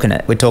 We're talking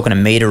a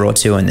metre or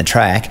two in the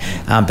track,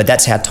 but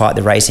that's how tight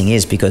the racing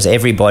is, because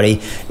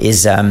everybody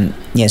is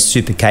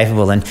super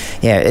capable. And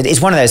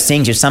it's one of those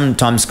things you've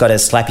sometimes got to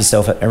slap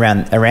yourself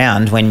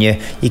around when you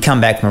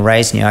come back from a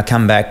race. I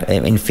come back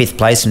in 5th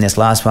place in this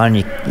last one,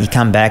 and you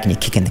come back and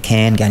you're kicking the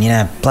can going,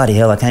 bloody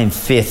hell, I came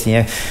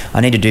 5th.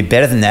 I need to do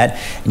better than that.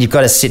 And you've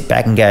got to sit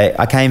back and go,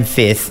 I came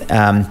 5th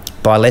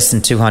by less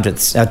than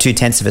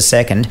 2/10 of a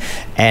second,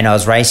 and I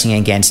was racing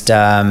against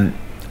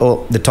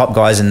all the top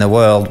guys in the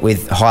world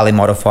with highly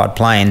modified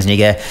planes, and you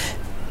go,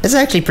 it's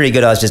actually pretty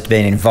good I was just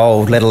being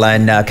involved, let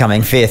alone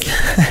coming 5th.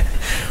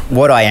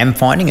 What I am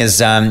finding is,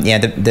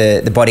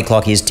 the body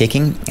clock is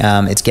ticking.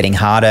 It's getting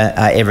harder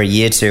every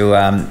year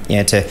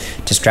to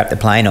strap the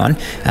plane on.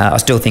 I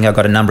still think I've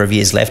got a number of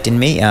years left in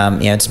me.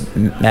 It's a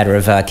matter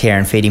of care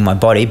and feeding my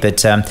body,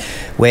 but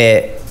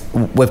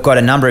we've got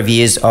a number of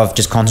years of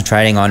just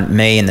concentrating on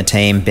me and the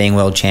team being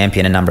world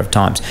champion a number of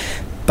times.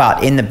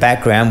 But in the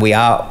background, we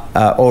are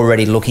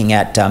already looking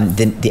at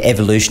the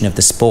evolution of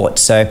the sport.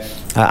 So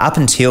up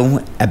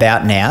until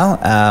about now,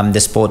 the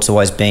sport's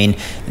always been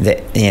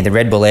the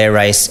Red Bull Air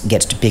Race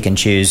gets to pick and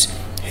choose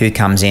who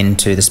comes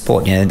into the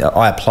sport.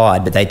 I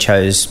applied, but they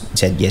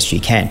said, yes, you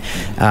can.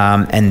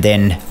 And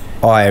then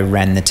I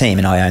ran the team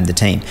and I owned the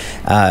team.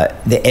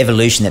 The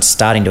evolution that's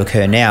starting to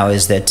occur now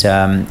is that,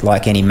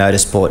 like any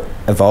motorsport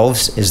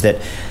evolves, is that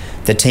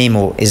the team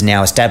is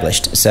now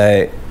established.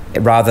 So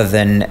rather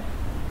than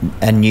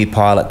a new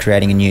pilot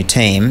creating a new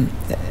team,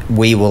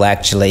 we will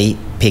actually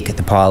pick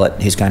the pilot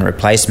who's going to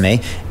replace me,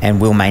 and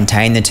we'll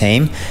maintain the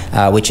team,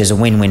 which is a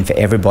win-win for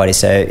everybody.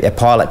 So a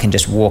pilot can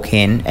just walk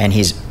in, and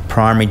his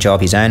primary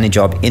job, his only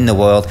job in the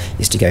world,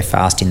 is to go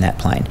fast in that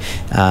plane.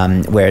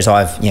 Whereas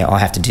I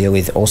have to deal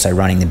with also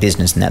running the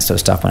business and that sort of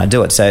stuff when I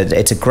do it. So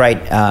it's a great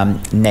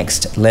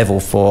next level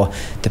for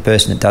the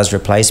person that does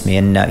replace me.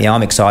 And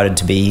I'm excited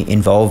to be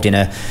involved in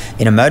a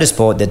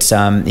motorsport that's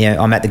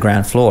I'm at the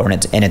ground floor,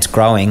 and it's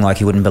growing like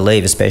you wouldn't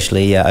believe,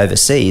 especially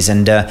overseas.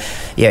 And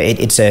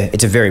it's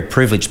a very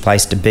privileged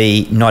place to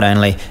be, not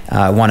only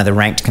one of the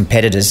ranked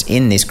competitors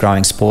in this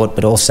growing sport,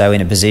 but also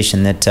in a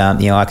position that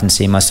I can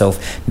see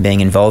myself being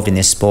involved in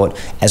this sport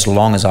as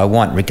long as I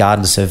want,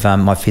 regardless of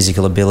my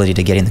physical ability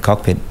to get in the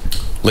cockpit.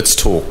 Let's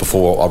talk,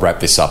 before I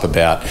wrap this up,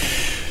 about,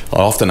 I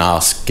often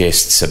ask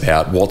guests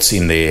about what's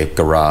in their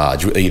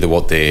garage, either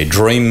what their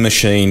dream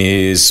machine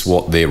is,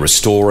 what they're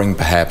restoring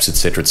perhaps,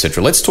 etc.,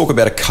 etc. Let's talk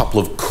about a couple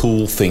of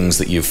cool things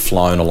that you've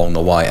flown along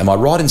the way. Am I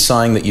right in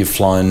saying that you've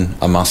flown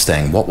a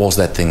Mustang? What was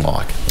that thing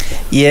like?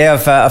 Yeah,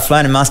 I've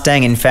flown a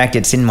Mustang. In fact,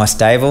 it's in my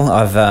stable.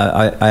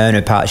 I own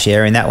a part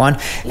share in that one,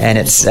 and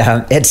it's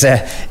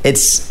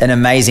an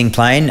amazing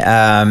plane.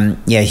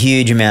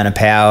 Huge amount of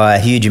power,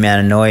 huge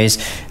amount of noise.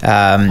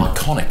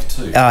 Iconic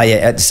too. Oh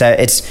yeah, so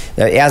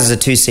ours is a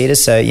 2-seater.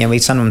 So we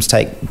sometimes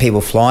take people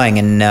flying,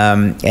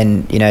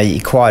 and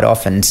you quite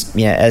often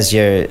as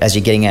you're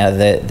getting out of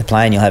the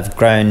plane, you'll have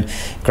grown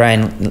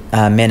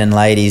men and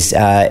ladies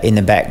in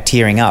the back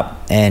tearing up.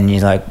 And you're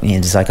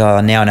just like,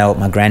 oh, now I know what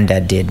my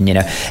granddad did. And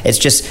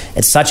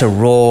it's such a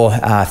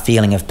raw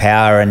feeling of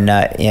power, and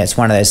it's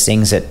one of those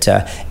things that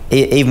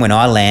even when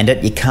I land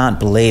it, you can't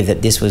believe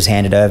that this was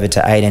handed over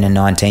to 18 and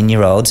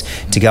 19-year-olds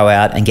to go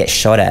out and get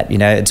shot at.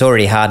 It's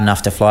already hard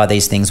enough to fly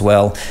these things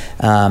well,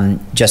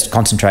 just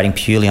concentrating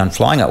purely on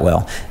flying it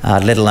well,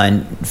 let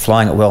alone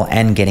flying it well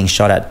and getting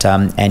shot at,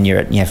 and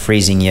you're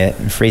freezing your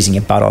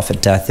butt off at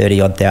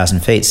 30-odd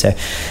thousand feet. So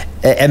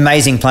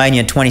amazing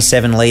plane,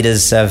 27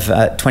 litres of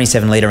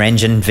 27-litre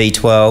engine,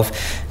 V12,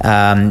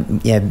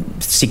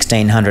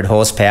 1,600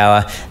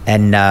 horsepower,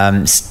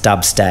 and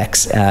stub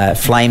stacks.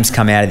 Flames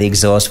come out of the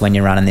exhaust when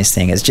you're running this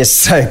thing. It's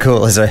just so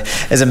cool. As a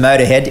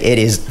motorhead, it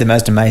is the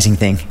most amazing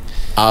thing.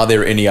 Are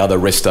there any other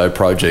resto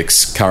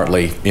projects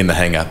currently in the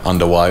hangar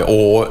underway,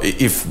 or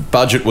if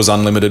budget was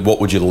unlimited,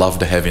 what would you love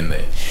to have in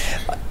there?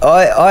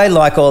 I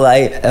like all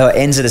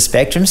ends of the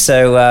spectrum.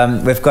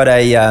 So we've got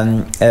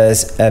a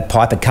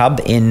Piper Cub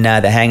in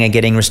the hangar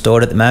getting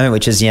restored at the moment,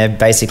 which is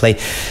basically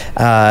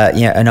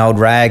an old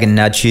rag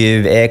and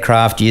tube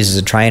aircraft used as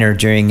a trainer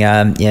during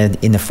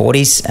in the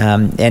 40s,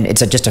 and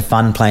it's just a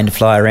fun plane to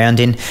fly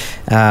around in.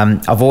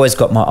 I've always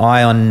got my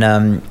eye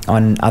on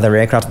other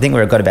aircraft. I think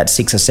we've got about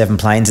 6 or 7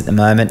 planes at the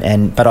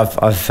moment. But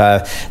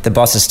the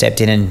boss has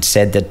stepped in and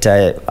said that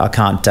I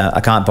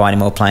can't buy any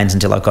more planes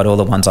until I've got all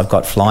the ones I've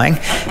got flying,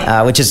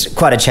 which is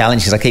quite a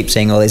challenge because I keep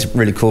seeing all these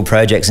really cool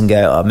projects and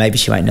go, oh, maybe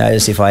she won't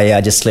notice if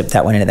I just slip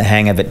that one into the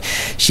hangar. But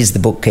she's the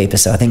bookkeeper,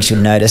 so I think she'll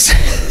notice.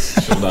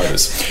 She'll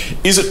notice.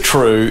 Is it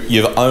true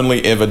you've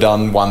only ever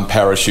done one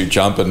parachute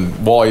jump,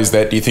 and why is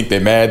that? Do you think they're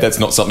mad? That's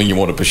not something you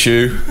want to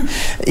pursue?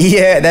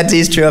 Yeah, that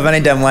is true. I've only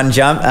done one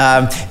jump.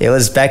 It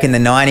was back in the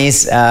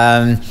 90s.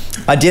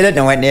 I did it and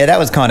I went, yeah, that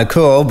was kind of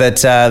cool,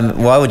 but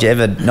why would you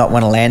ever not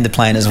want to land the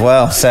plane as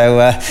well? So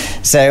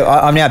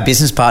I'm now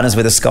business partners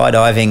with a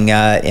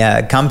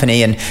skydiving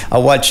company, and I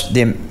watch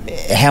them,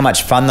 how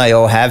much fun they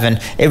all have,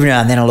 and every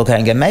now and then I look at it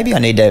and go, maybe I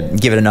need to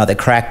give it another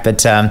crack,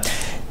 but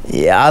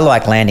yeah, I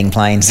like landing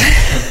planes.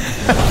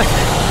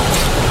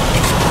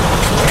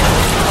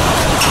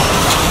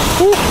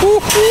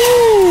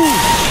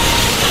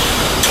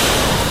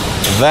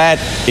 That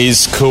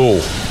is cool.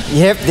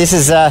 Yep, this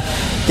is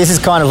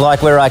kind of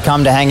like where I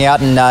come to hang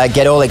out and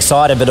get all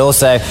excited, but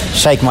also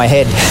shake my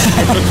head.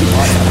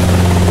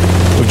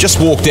 We've just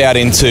walked out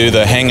into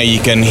the hangar. You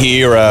can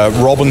hear a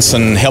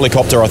Robinson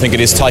helicopter, I think it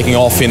is, taking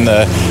off in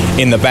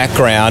the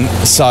background.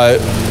 So,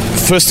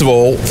 first of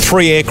all,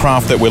 3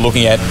 aircraft that we're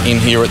looking at in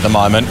here at the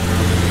moment.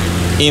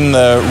 In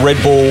the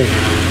Red Bull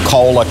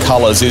Kohler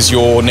colours is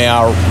your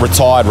now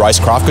retired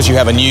racecraft, because you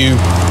have a new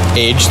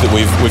Edge that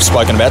we've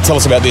spoken about. Tell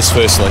us about this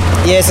firstly.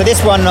 Yeah, so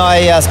this one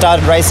I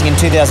started racing in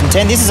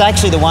 2010. This is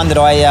actually the one that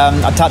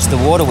I touched the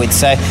water with.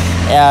 So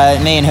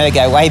me and her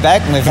go way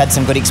back, and we've had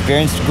some good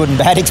and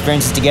bad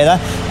experiences together.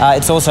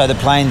 It's also the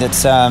plane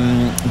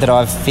that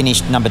I've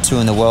finished number 2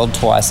 in the world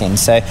twice in.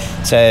 So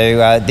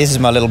this is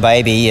my little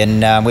baby,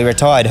 and we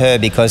retired her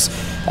because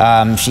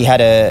she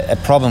had a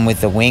problem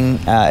with the wing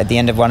at the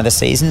end of one of the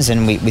seasons,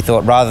 and we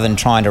thought rather than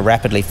trying to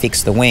rapidly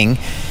fix the wing,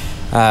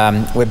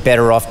 we're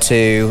better off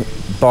to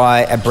buy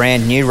a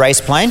brand new race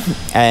plane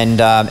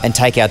and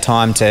take our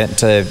time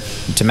to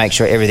make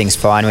sure everything's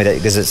fine with it,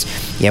 because it's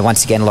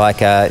once again like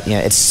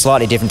it's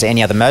slightly different to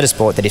any other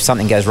motorsport, that if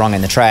something goes wrong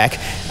in the track,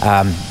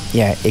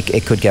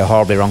 it could go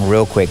horribly wrong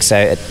real quick.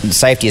 So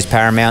safety is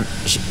paramount.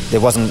 We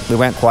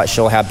weren't quite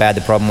sure how bad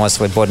the problem was,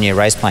 so we bought a new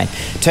race plane.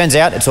 Turns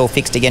out it's all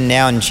fixed again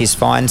now, and she's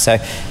fine. So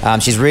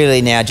she's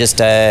really now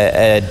just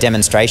a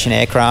demonstration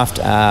aircraft.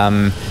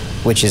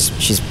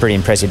 She's a pretty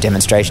impressive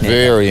demonstration.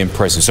 Very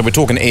impressive. So we're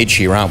talking Edge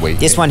here, aren't we?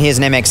 This one here is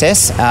an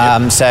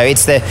MXS. So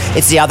it's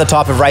the other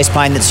type of race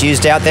plane that's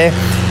used out there,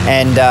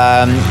 and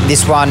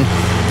this one,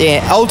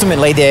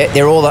 ultimately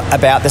they're all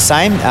about the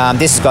same.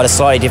 This has got a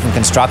slightly different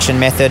construction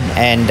method,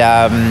 and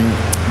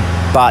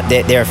but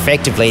they're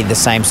effectively the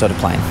same sort of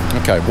plane.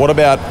 Okay, what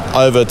about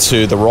over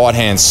to the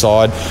right-hand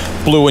side?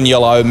 Blue and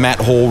yellow, Matt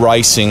Hall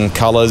Racing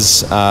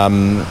colours.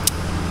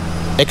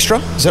 Extra,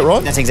 is that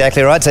right? That's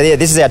exactly right. So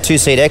this is our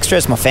 2-seat extra.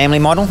 It's my family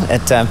model.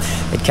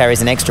 It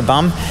carries an extra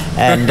bum,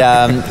 and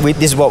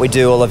this is what we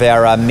do all of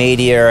our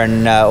media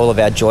and all of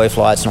our joy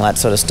flights and all that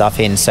sort of stuff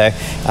in. So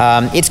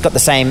it's got the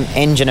same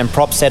engine and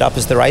prop setup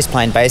as the race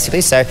plane,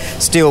 basically. So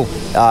still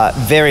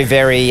very,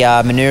 very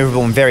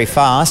manoeuvrable and very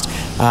fast.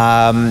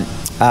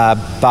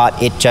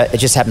 But it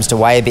just happens to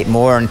weigh a bit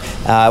more, and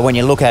when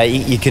you look at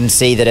it, you can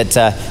see that it's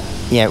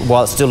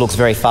while it still looks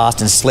very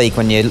fast and sleek,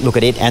 when you look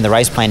at it and the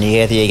race plane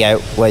together, you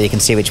go, well, you can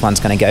see which one's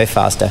going to go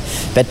faster.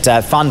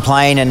 But fun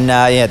plane, and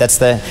that's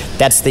the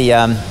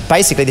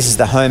basically this is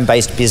the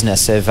home-based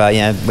business of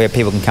where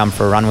people can come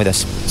for a run with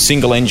us.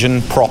 Single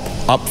engine prop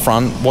up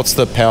front. What's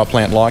the power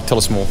plant like? Tell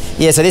us more.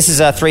 Yeah, so this is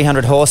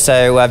 300 horse,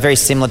 so very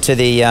similar to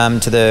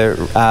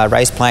the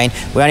race plane.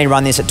 We only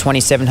run this at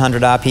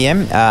 2,700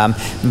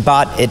 RPM,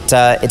 but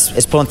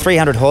it's pulling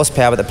 300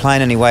 horsepower, but the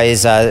plane only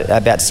weighs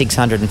about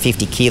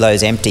 650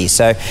 kilos empty.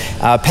 So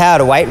power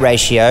to weight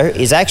ratio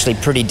is actually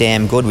pretty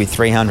damn good with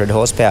 300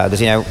 horsepower,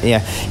 because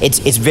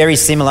it's very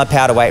similar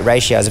power to weight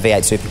ratio as a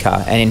V8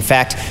 supercar. And in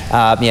fact,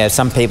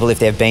 some people, if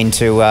they've been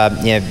to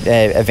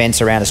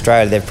events around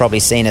Australia, they've probably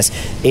seen us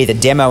either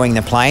demoing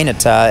the plane at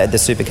the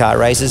supercar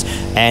races,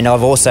 and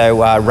I've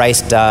also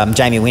raced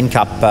Jamie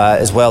Whincup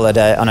as well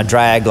on a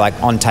drag, like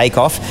on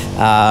takeoff,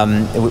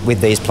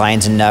 with these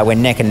planes, and we're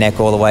neck and neck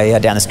all the way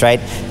down the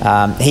straight.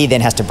 He then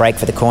has to brake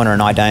for the corner,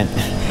 and I don't.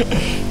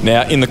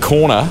 Now, in the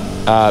corner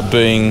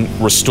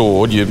being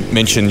restored, you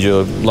mentioned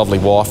your lovely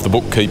wife, the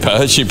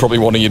bookkeeper. She probably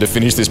wanted you to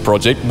finish this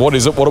project. What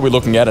is it? What are we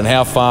looking at, and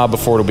how far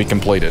before it'll be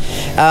completed?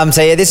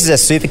 This is a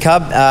Super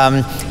Cub.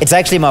 It's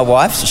actually my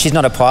wife's. She's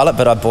not a pilot,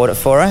 but I bought it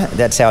for her.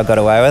 That's how I got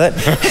away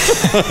with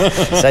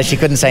it. So she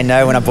couldn't say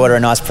no when I bought her a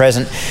nice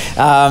present.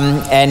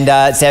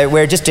 So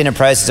we're just in a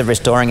process of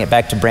restoring it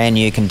back to brand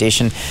new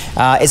condition.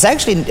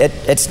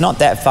 It's not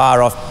that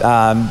far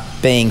off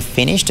being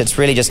finished. It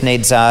really just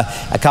needs a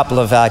couple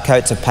of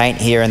coats of paint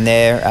here and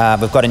there.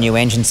 We've got a new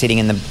engine sitting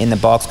in the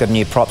box, got a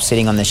new prop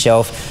sitting on the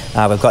shelf.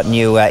 We've got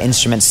new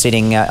instruments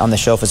sitting on the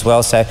shelf as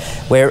well. So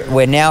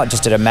we're now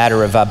just at a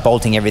matter of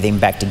bolting everything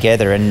back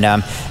together.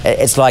 And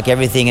it's like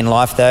everything in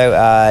life,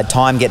 though,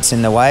 time gets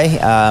in the way.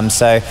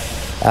 So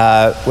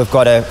we've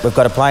got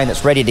a plane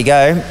that's ready to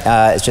go.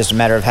 It's just a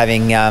matter of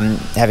having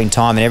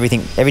time and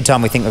everything. Every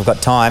time we think we've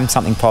got time,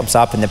 something pops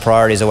up, and the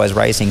priority is always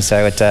racing.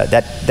 So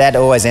that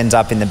always ends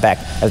up in the back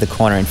of the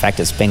corner. In fact,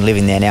 it's been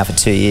living there now for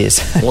 2 years.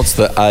 What's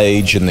the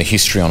age and the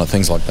history on it,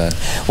 things like that?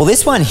 Well,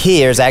 this one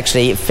here is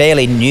actually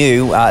fairly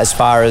new as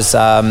far as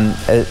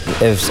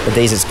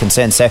these is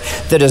concerned. So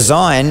the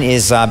design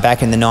is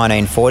back in the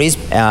 1940s,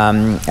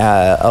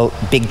 a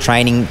big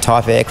training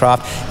type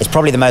aircraft. It's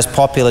probably the most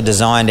popular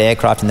designed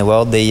aircraft in the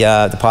world,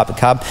 the Piper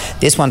Cub.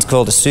 This one's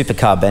called a Super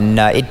Cub, and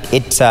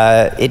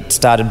it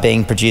started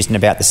being produced in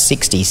about the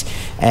 60s,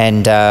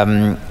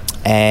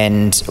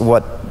 and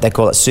what they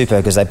call it super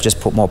because they've just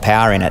put more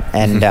power in it.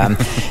 And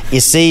you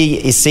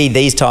see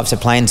these types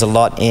of planes a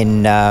lot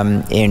in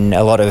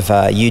a lot of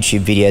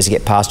YouTube videos that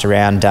get passed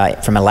around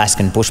from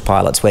Alaskan bush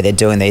pilots, where they're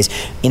doing these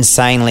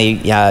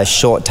insanely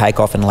short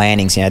takeoff and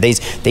landings.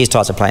 These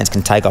types of planes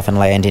can take off and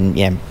land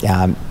in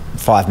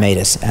 5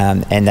 meters,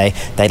 and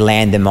they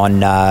land them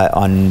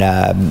on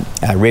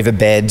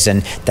riverbeds,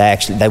 and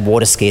they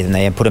water ski them.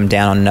 They put them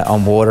down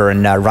on water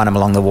and run them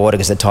along the water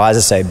because the tires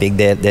are so big.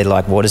 They're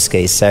like water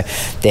skis. So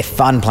they're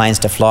fun planes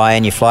to fly,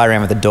 and you fly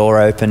around with the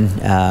door open.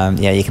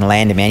 You can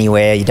land them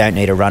anywhere. You don't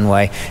need a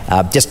runway.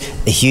 Just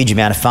a huge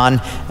amount of fun,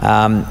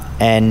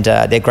 and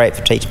they're great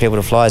for teaching people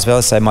to fly as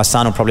well. So my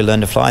son will probably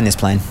learn to fly in this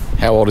plane.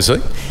 How old is he?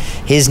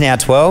 He's now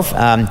 12.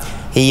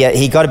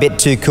 He got a bit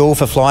too cool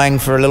for flying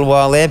for a little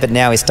while there, but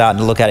now he's starting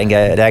to look at it and go,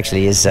 it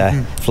actually is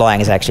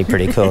flying is actually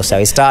pretty cool. So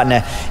he's starting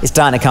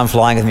to come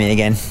flying with me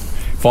again.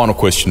 Final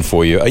question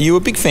for you: are you a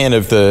big fan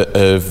of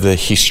the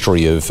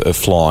history of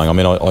flying? I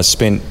mean, I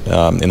spent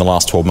in the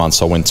last 12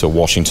 months. I went to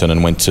Washington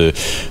and went to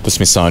the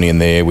Smithsonian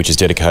there, which is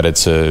dedicated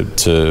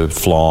to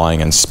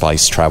flying and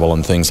space travel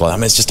and things like that. I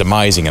mean, it's just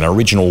amazing. An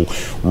original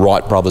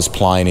Wright brothers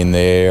plane in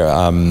there.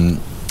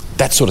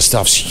 That sort of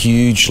stuff's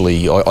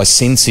hugely. I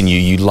sense in you.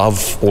 You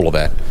love all of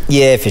that.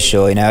 Yeah, for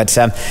sure. It's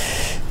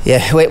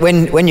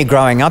when you're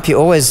growing up, you're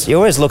always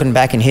looking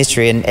back in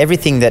history, and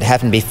everything that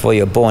happened before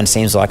you were born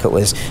seems like it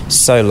was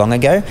so long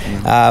ago.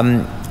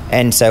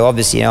 And so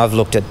obviously, I've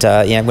looked at,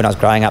 when I was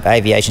growing up,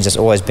 aviation's just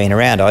always been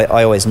around.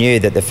 I always knew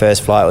that the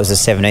first flight was the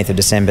 17th of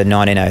December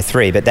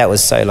 1903, but that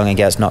was so long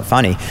ago it's not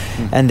funny.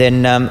 And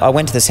then I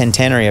went to the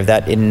centenary of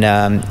that in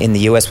the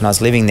US when I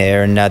was living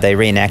there, and they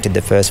reenacted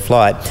the first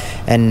flight.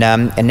 And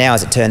now,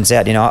 as it turns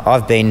out,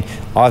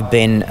 I've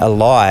been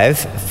alive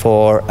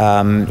for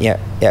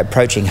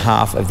approaching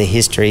half of the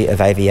history of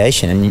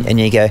aviation, and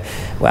you go,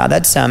 wow,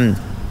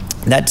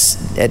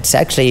 it's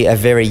actually a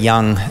very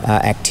young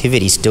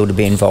activity still to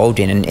be involved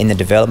in the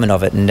development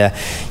of it. And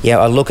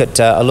I look at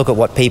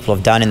what people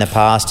have done in the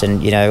past,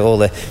 and all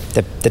the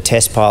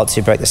test pilots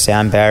who broke the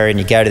sound barrier, and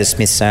you go to the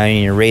Smithsonian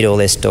and you read all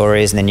their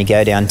stories, and then you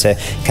go down to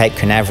Cape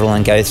Canaveral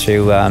and go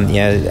through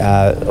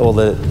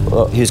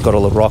who's got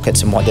all the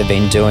rockets and what they've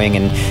been doing,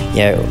 and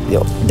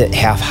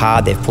how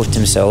hard they've pushed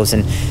themselves.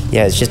 And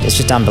it's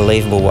just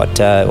unbelievable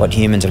what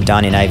humans have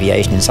done in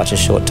aviation in such a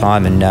short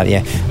time. And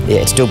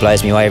it still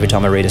blows me away every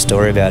time I read a story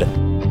about it.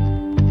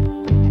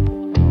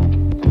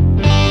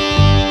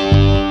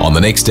 On the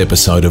next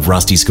episode of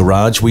Rusty's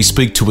Garage, we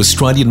speak to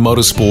Australian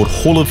Motorsport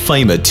Hall of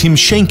Famer Tim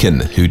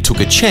Schenken, who took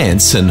a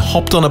chance and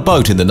hopped on a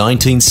boat in the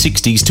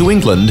 1960s to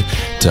England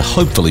to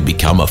hopefully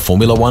become a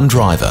Formula One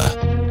driver.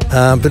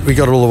 But we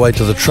got all the way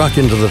to the truck,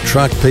 into the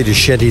truck. Peter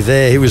Shetty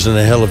there, he was in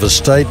a hell of a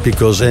state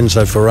because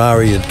Enzo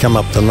Ferrari had come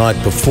up the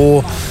night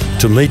before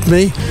to meet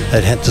me.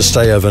 They'd had to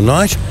stay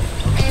overnight.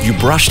 You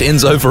brushed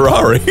Enzo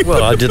Ferrari?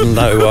 Well, I didn't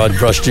know I'd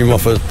brushed him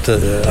off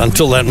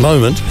until that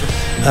moment.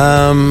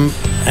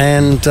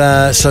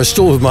 So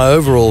still with my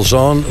overalls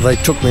on, they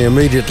took me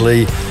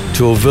immediately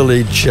to a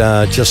village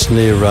just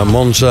near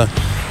Monza,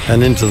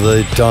 and into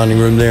the dining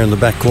room there in the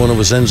back corner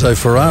was Enzo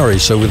Ferrari.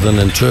 So with an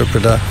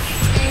interpreter,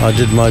 I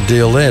did my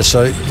deal there.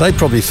 So they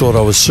probably thought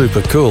I was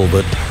super cool,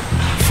 but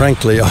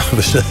frankly, I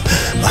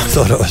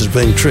thought I was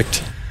being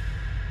tricked.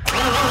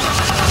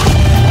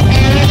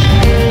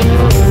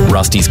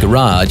 Rusty's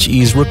Garage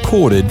is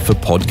recorded for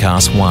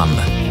Podcast One.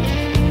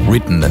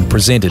 Written and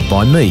presented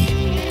by me,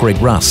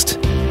 Greg Rust.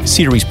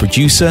 Series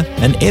producer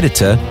and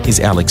editor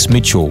is Alex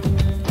Mitchell.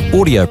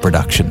 Audio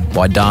production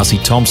by Darcy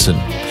Thompson.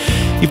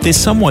 If there's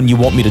someone you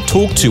want me to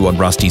talk to on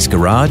Rusty's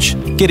Garage,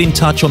 get in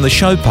touch on the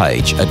show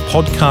page at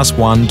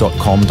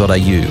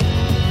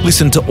podcast1.com.au.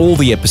 Listen to all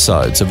the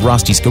episodes of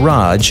Rusty's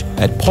Garage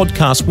at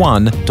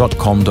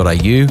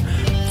podcast1.com.au,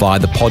 via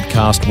the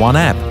Podcast One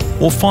app,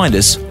 or find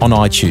us on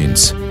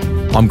iTunes.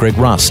 I'm Greg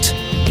Rust.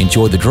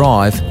 Enjoy the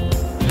drive,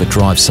 but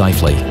drive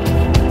safely.